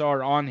thoughts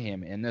are on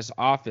him and this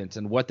offense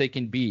and what they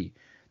can be.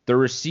 The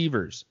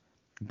receivers.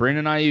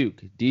 Brandon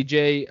Ayuk.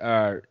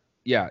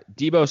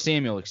 Deebo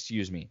Samuel,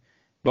 excuse me.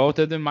 Both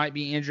of them might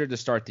be injured to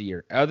start the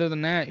year. Other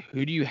than that,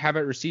 who do you have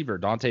at receiver?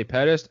 Dante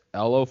Pettis,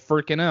 L.O.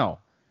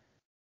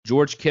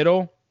 George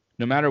Kittle,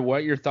 no matter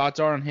what your thoughts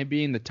are on him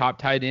being the top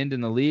tight end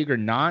in the league or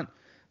not,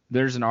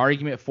 there's an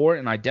argument for it,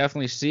 and I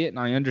definitely see it, and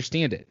I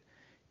understand it.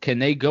 Can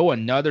they go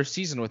another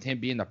season with him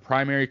being the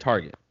primary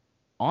target?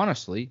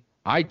 Honestly,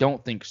 I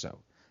don't think so.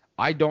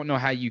 I don't know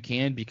how you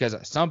can, because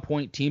at some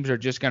point teams are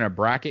just going to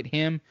bracket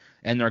him,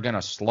 and they're going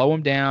to slow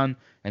him down,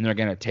 and they're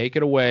going to take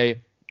it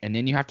away. And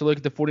then you have to look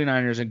at the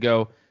 49ers and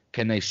go,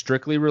 can they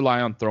strictly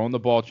rely on throwing the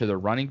ball to the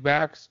running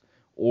backs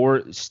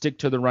or stick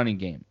to the running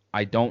game?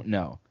 I don't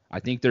know. I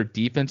think their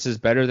defense is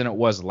better than it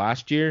was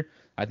last year.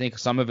 I think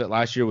some of it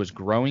last year was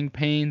growing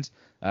pains,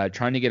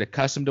 trying to get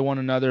accustomed to one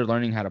another,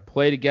 learning how to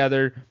play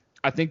together.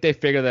 I think they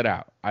figure that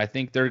out. I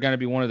think they're going to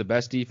be one of the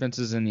best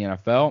defenses in the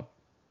NFL.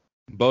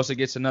 Bosa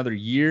gets another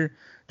year.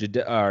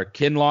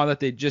 Kinlaw that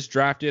they just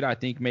drafted, I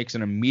think, makes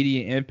an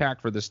immediate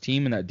impact for this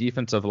team and that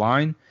defensive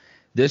line.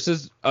 This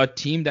is a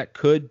team that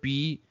could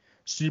be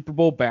Super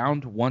Bowl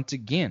bound once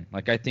again.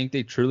 Like, I think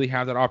they truly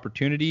have that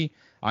opportunity.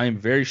 I am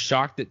very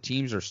shocked that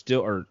teams are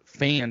still, or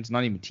fans,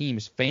 not even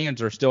teams,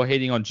 fans are still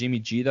hating on Jimmy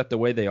G the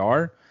way they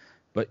are.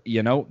 But,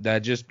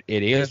 it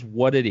is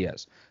what it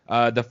is.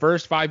 The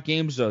first 5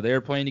 games, though, they're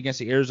playing against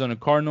the Arizona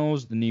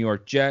Cardinals, the New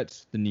York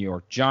Jets, the New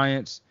York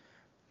Giants,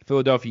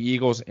 Philadelphia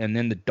Eagles, and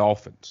then the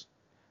Dolphins.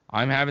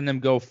 I'm having them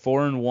go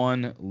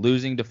 4-1,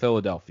 losing to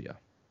Philadelphia.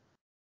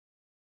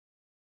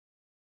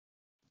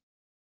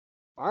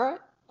 All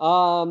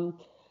right.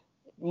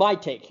 My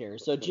take here.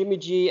 So Jimmy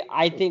G,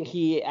 I think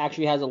he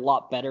actually has a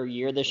lot better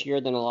year this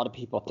year than a lot of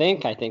people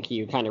think. I think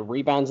he kind of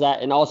rebounds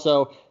that. And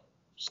also,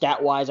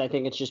 stat-wise, I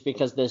think it's just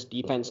because this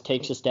defense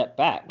takes a step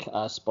back.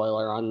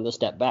 Spoiler on the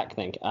step back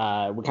thing.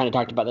 We kind of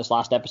talked about this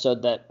last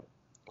episode that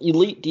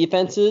elite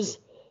defenses,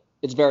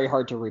 it's very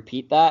hard to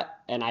repeat that.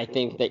 And I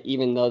think that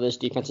even though this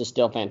defense is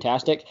still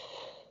fantastic,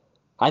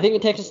 I think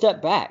it takes a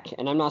step back.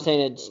 And I'm not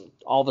saying it's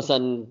all of a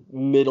sudden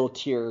middle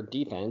tier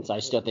defense. I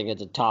still think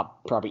it's a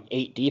top probably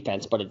 8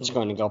 defense, but it's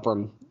going to go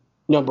from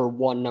number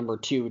 1, number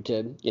 2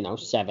 to,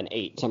 7,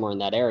 8, somewhere in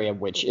that area,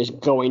 which is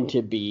going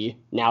to be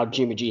now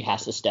Jimmy G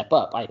has to step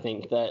up. I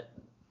think that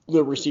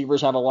the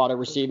receivers have a lot of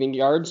receiving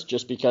yards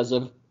just because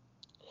of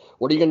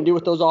what are you going to do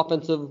with those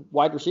offensive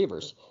wide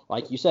receivers?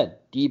 Like you said,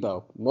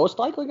 Deebo, most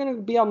likely going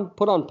to be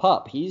put on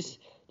PUP.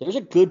 There's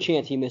a good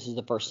chance he misses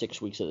the first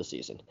 6 weeks of the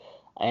season.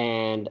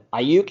 And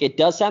Ayuk, it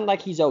does sound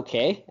like he's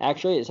okay.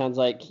 Actually, it sounds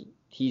like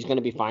he's going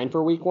to be fine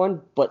for week 1,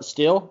 but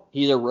still,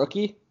 he's a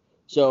rookie.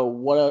 So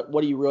what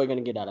are you really going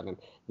to get out of him?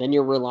 Then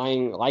you're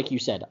relying, like you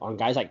said, on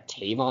guys like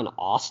Tavon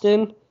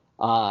Austin,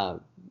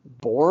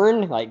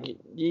 Bourne. Like,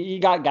 you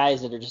got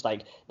guys that are just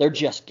like, they're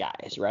just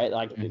guys, right?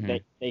 Like,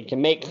 they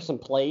can make some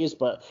plays,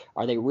 but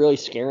are they really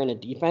scaring a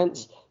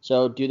defense?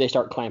 So do they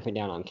start clamping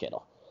down on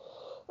Kittle?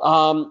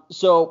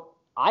 So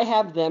I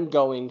have them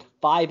going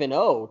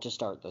 5-0 to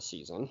start the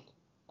season.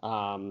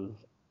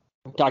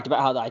 Talked about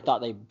how I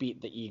thought they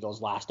beat the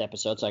Eagles last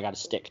episode, so I got to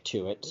stick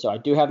to it. So I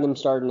do have them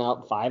starting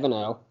out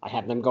 5-0. I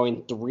have them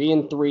going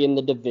 3-3 in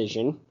the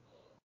division,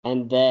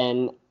 and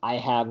then I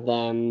have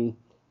them,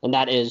 and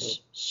that is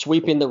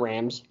sweeping the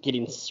Rams,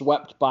 getting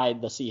swept by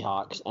the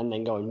Seahawks, and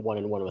then going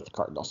 1-1 with the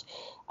Cardinals.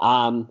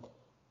 And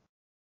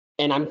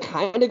I'm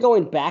kind of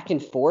going back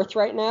and forth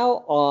right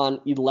now on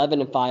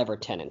 11-5 or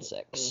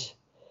 10-6.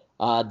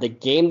 The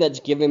game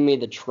that's giving me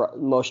the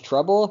most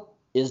trouble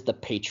is the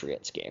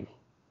Patriots game.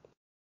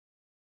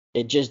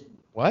 It just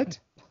what?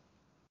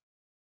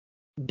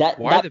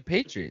 Why the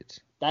Patriots?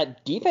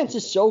 That defense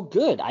is so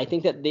good. I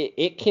think that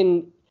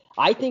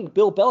I think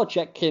Bill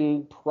Belichick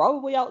can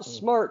probably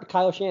outsmart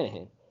Kyle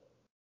Shanahan.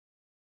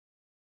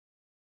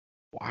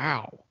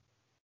 Wow.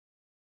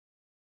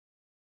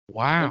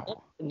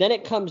 And then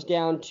it comes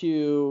down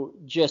to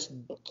just,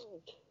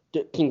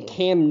 can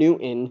Cam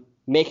Newton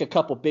make a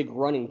couple big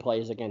running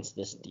plays against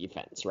this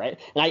defense, right?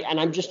 And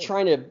I'm just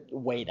trying to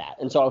weigh that.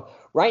 And so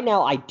right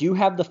now I do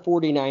have the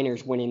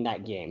 49ers winning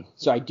that game.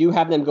 So I do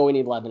have them going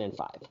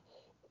 11-5.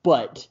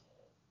 But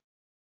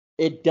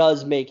it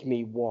does make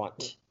me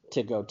want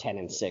to go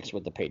 10-6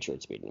 with the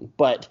Patriots beating them.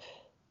 But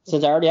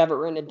since I already have it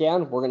written it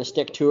down, we're going to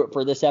stick to it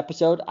for this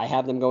episode. I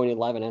have them going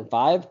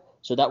 11-5.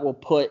 So that will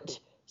put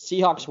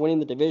Seahawks winning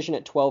the division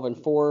at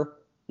 12-4,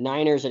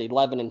 Niners at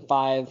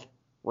 11-5,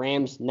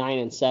 Rams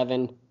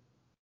 9-7,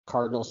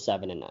 Cardinals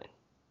 7-9.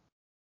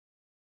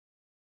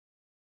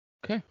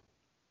 Okay.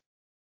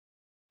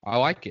 I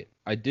like it.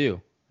 I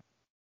do.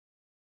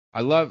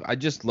 I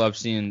just love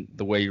seeing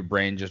the way your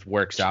brain just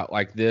works out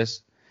like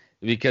this,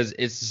 because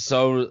it's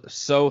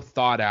so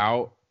thought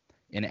out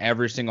in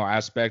every single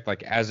aspect,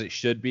 like as it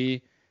should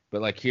be.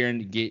 But like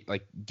getting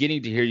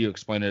to hear you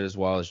explain it as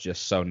well is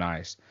just so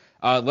nice.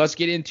 Let's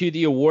get into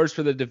the awards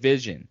for the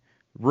division.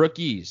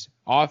 Rookies,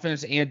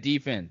 offense and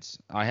defense.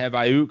 I have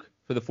Ayuk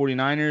for the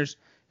 49ers,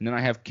 and then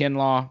I have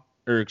Kinlaw,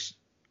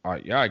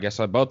 I guess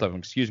both of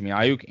them,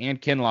 Ayuk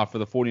and Kinlaw for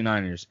the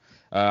 49ers.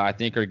 I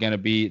think are going to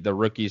be the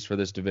rookies for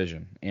this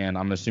division, and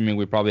I'm assuming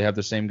we probably have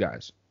the same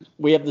guys.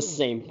 We have the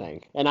same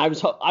thing, and I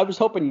was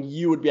hoping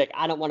you would be like,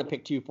 I don't want to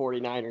pick two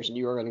 49ers, and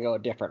you were going to go a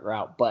different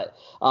route, but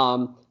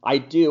I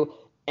do.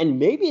 And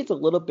maybe it's a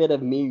little bit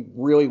of me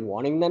really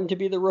wanting them to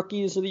be the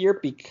rookies of the year,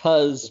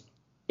 because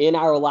in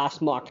our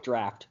last mock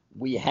draft,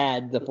 we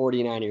had the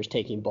 49ers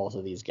taking both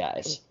of these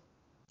guys.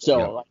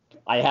 So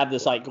I have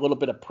this like little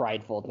bit of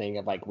prideful thing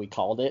of like, we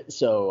called it.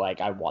 So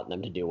like, I want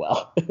them to do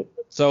well.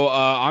 So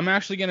I'm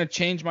actually going to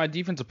change my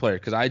defensive player,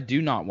 because I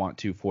do not want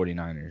two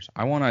 49ers.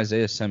 I want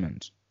Isaiah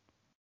Simmons.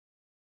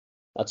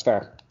 That's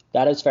fair.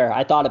 That is fair.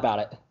 I thought about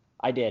it.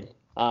 I did.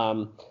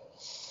 And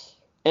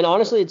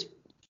honestly,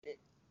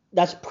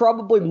 that's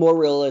probably more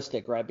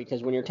realistic, right?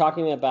 Because when you're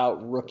talking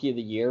about Rookie of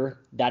the Year,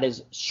 that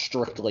is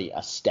strictly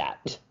a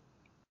stat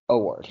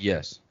award.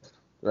 Yes.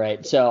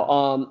 Right.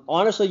 So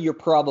honestly, you're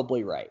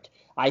probably right.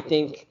 I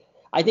think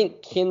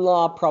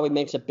Kinlaw probably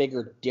makes a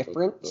bigger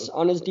difference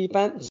on his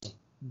defense,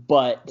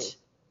 but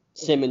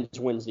Simmons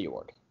wins the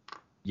award.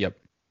 Yep.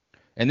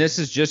 And this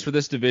is just for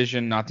this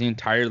division, not the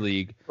entire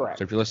league. Correct.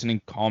 So if you're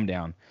listening, calm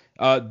down.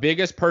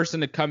 Biggest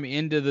person to come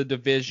into the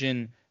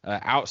division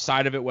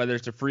outside of it, whether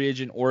it's a free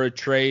agent or a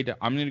trade,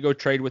 I'm going to go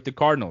trade with the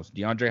Cardinals,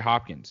 DeAndre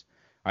Hopkins.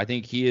 I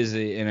think he is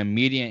an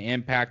immediate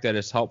impact that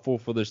is helpful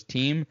for this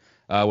team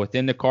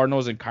within the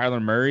Cardinals, and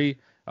Kyler Murray,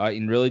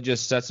 and really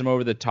just sets them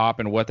over the top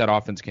and what that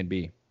offense can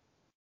be.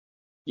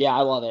 Yeah,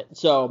 I love it.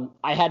 So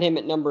I had him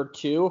at number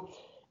 2,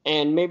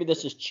 and maybe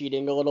this is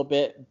cheating a little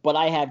bit, but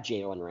I have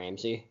Jalen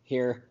Ramsey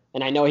here,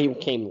 and I know he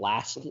came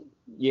last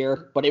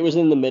year, but it was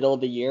in the middle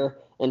of the year,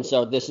 and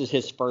so this is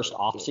his first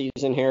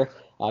offseason here,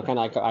 kind of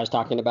like I was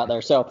talking about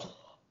there. So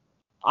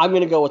I'm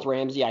going to go with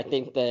Ramsey. I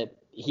think that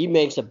he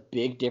makes a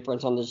big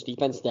difference on this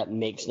defense that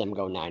makes them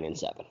go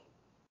 9-7.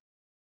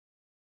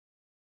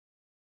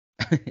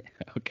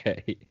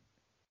 Okay.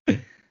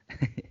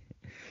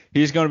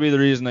 He's going to be the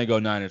reason they go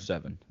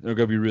 9-7. They're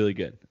going to be really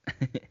good.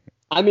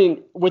 I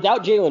mean,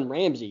 without Jalen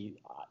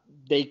Ramsey,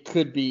 they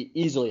could be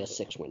easily a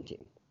 6-win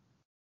team.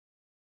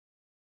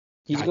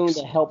 He's going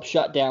to help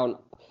shut down.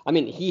 I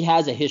mean, he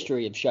has a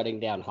history of shutting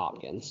down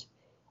Hopkins.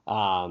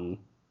 And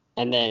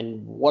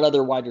then what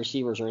other wide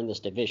receivers are in this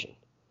division?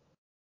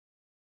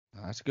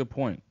 That's a good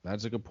point.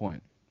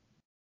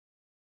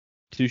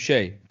 Touche,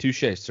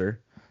 sir.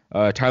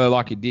 Tyler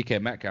Lockett,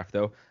 DK Metcalf,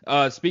 though.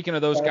 Speaking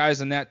of those guys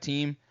in that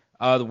team,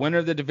 the winner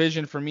of the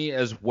division for me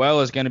as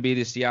well is going to be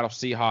the Seattle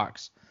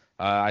Seahawks.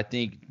 I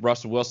think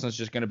Russell Wilson's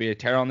just going to be a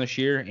tear on this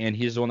year, and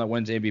he's the one that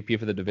wins MVP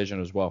for the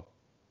division as well.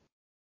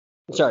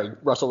 Sorry,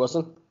 Russell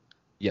Wilson?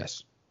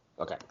 Yes.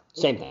 Okay,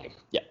 same thing.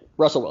 Yeah,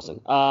 Russell Wilson.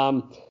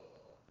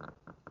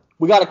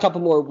 We got a couple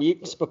more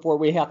weeks before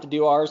we have to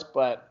do ours,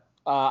 but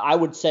I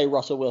would say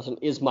Russell Wilson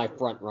is my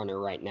front runner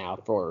right now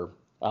for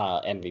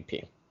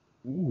MVP.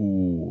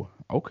 Ooh,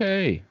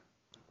 okay.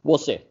 We'll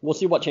see. We'll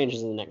see what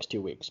changes in the next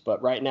 2 weeks,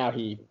 but right now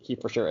he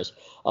for sure is.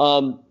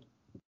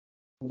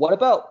 What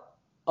about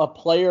a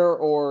player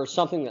or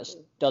something that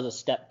does a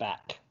step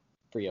back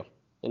for you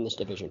in this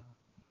division?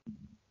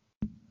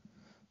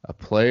 A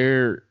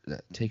player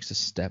that takes a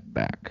step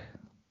back.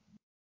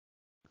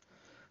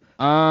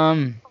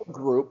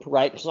 Group,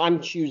 right? Because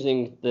I'm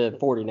choosing the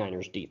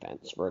 49ers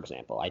defense, for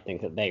example. I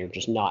think that they are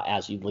just not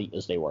as elite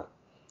as they were.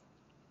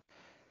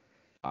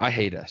 I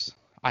hate us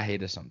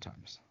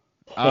sometimes.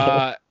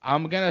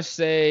 I'm going to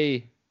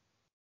say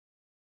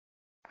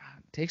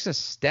takes a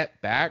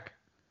step back.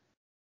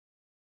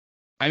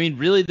 I mean,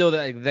 really, though,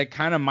 that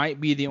kind of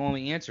might be the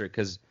only answer,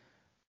 because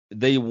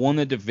they won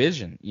the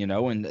division,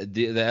 and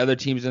the other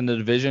teams in the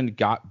division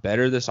got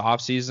better this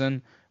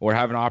offseason or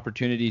have an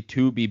opportunity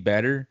to be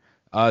better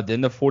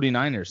than the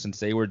 49ers, since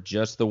they were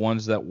just the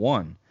ones that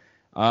won.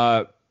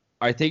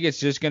 I think it's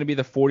just going to be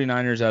the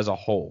 49ers as a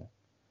whole.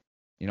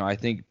 I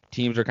think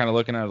teams are kind of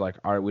looking at it like,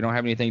 all right, we don't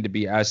have anything to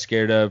be as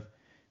scared of.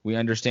 We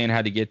understand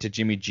how to get to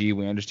Jimmy G.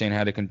 We understand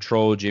how to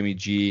control Jimmy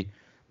G.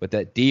 But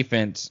that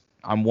defense,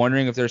 I'm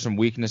wondering if there's some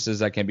weaknesses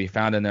that can be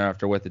found in there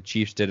after what the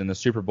Chiefs did in the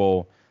Super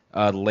Bowl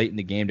late in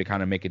the game to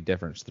kind of make a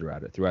difference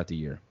throughout the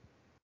year.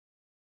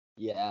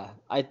 Yeah,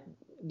 I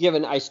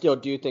still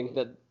do think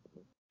that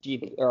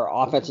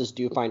offenses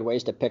do find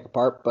ways to pick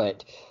apart,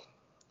 but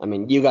I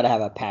mean, you got to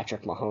have a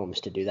Patrick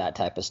Mahomes to do that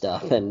type of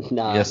stuff, and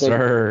yes,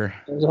 sir.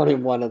 There's only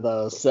one of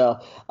those. So,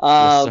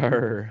 yes,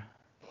 sir.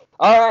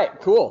 All right,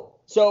 cool.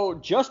 So,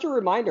 just a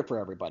reminder for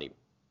everybody,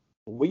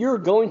 we are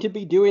going to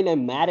be doing a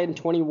Madden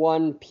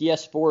 21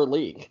 PS4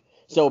 league.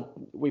 So,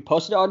 we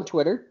posted it on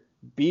Twitter.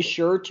 Be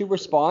sure to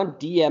respond,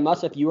 DM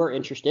us if you are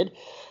interested.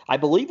 I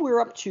believe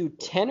we're up to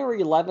 10 or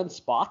 11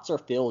 spots are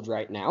filled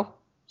right now.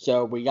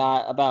 So we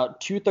got about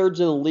 2/3 of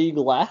the league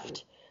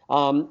left.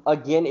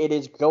 Again, it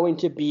is going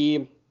to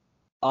be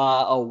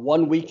a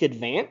 1 week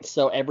advance.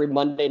 So every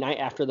Monday night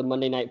after the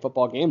Monday Night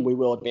Football game, we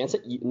will advance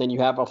it. And then you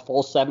have a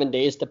full 7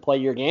 days to play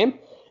your game.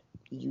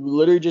 You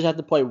literally just have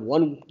to play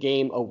one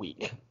game a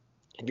week.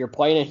 If you're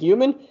playing a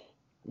human,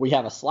 we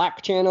have a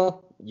Slack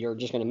channel. You're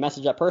just going to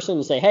message that person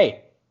and say,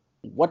 hey,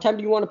 what time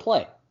do you want to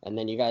play? And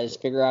then you guys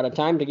figure out a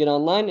time to get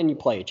online and you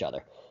play each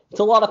other. It's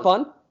a lot of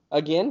fun.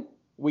 Again,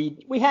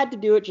 we had to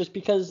do it just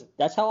because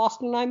that's how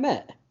Austin and I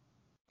met.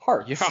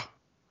 Hearts. Yeah.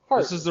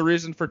 Hearts. This is the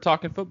reason for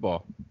talking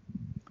football.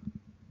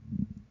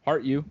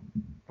 Heart you.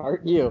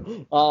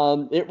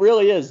 It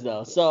really is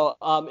though. So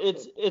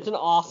it's an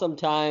awesome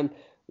time.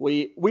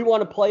 We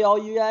want to play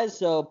all you guys,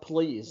 so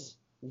please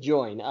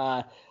join.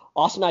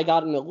 Austin and I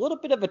got in a little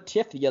bit of a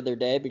tiff the other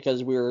day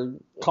because we were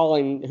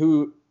calling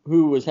who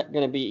was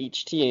going to be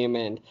each team,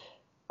 and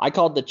I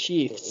called the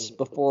Chiefs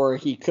before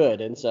he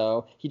could, and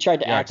so he tried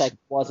to act like he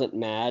wasn't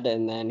mad,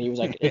 and then he was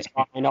like, it's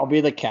fine, I'll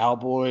be the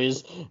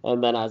Cowboys,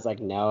 and then I was like,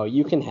 no,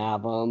 you can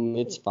have them,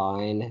 it's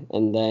fine,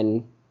 and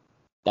then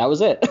that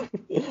was it.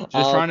 Just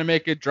trying to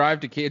make a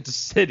drive to Kansas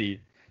City,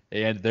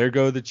 and there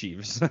go the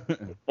Chiefs.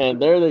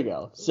 And there they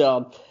go.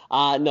 So,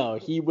 no,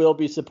 he will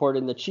be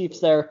supporting the Chiefs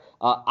there.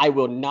 I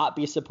will not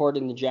be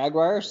supporting the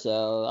Jaguars,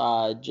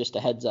 so just a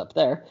heads up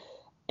there.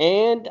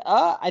 And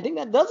I think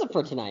that does it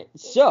for tonight.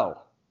 So,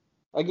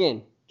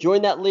 again,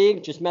 join that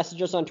league. Just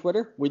message us on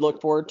Twitter. We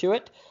look forward to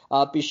it.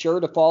 Be sure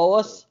to follow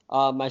us,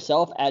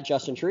 myself at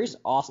Justin Treese,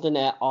 Austin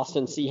at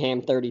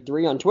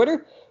AustinCham33 on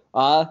Twitter.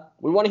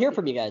 We want to hear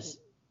from you guys.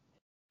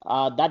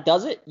 That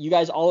does it. You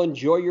guys all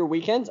enjoy your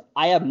weekends.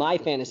 I have my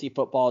fantasy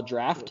football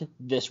draft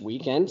this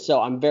weekend,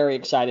 so I'm very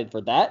excited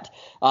for that.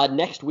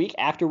 Next week,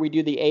 after we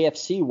do the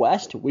AFC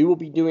West, we will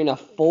be doing a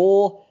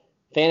full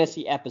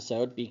fantasy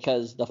episode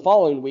because the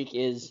following week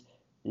is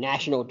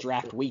National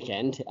Draft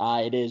Weekend.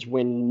 It is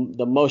when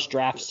the most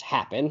drafts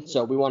happen,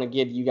 so we want to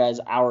give you guys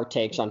our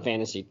takes on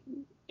fantasy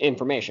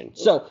information.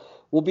 So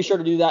we'll be sure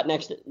to do that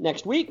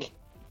next week.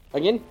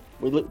 Again,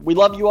 we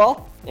love you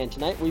all, and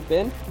tonight we've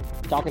been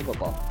talking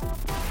football.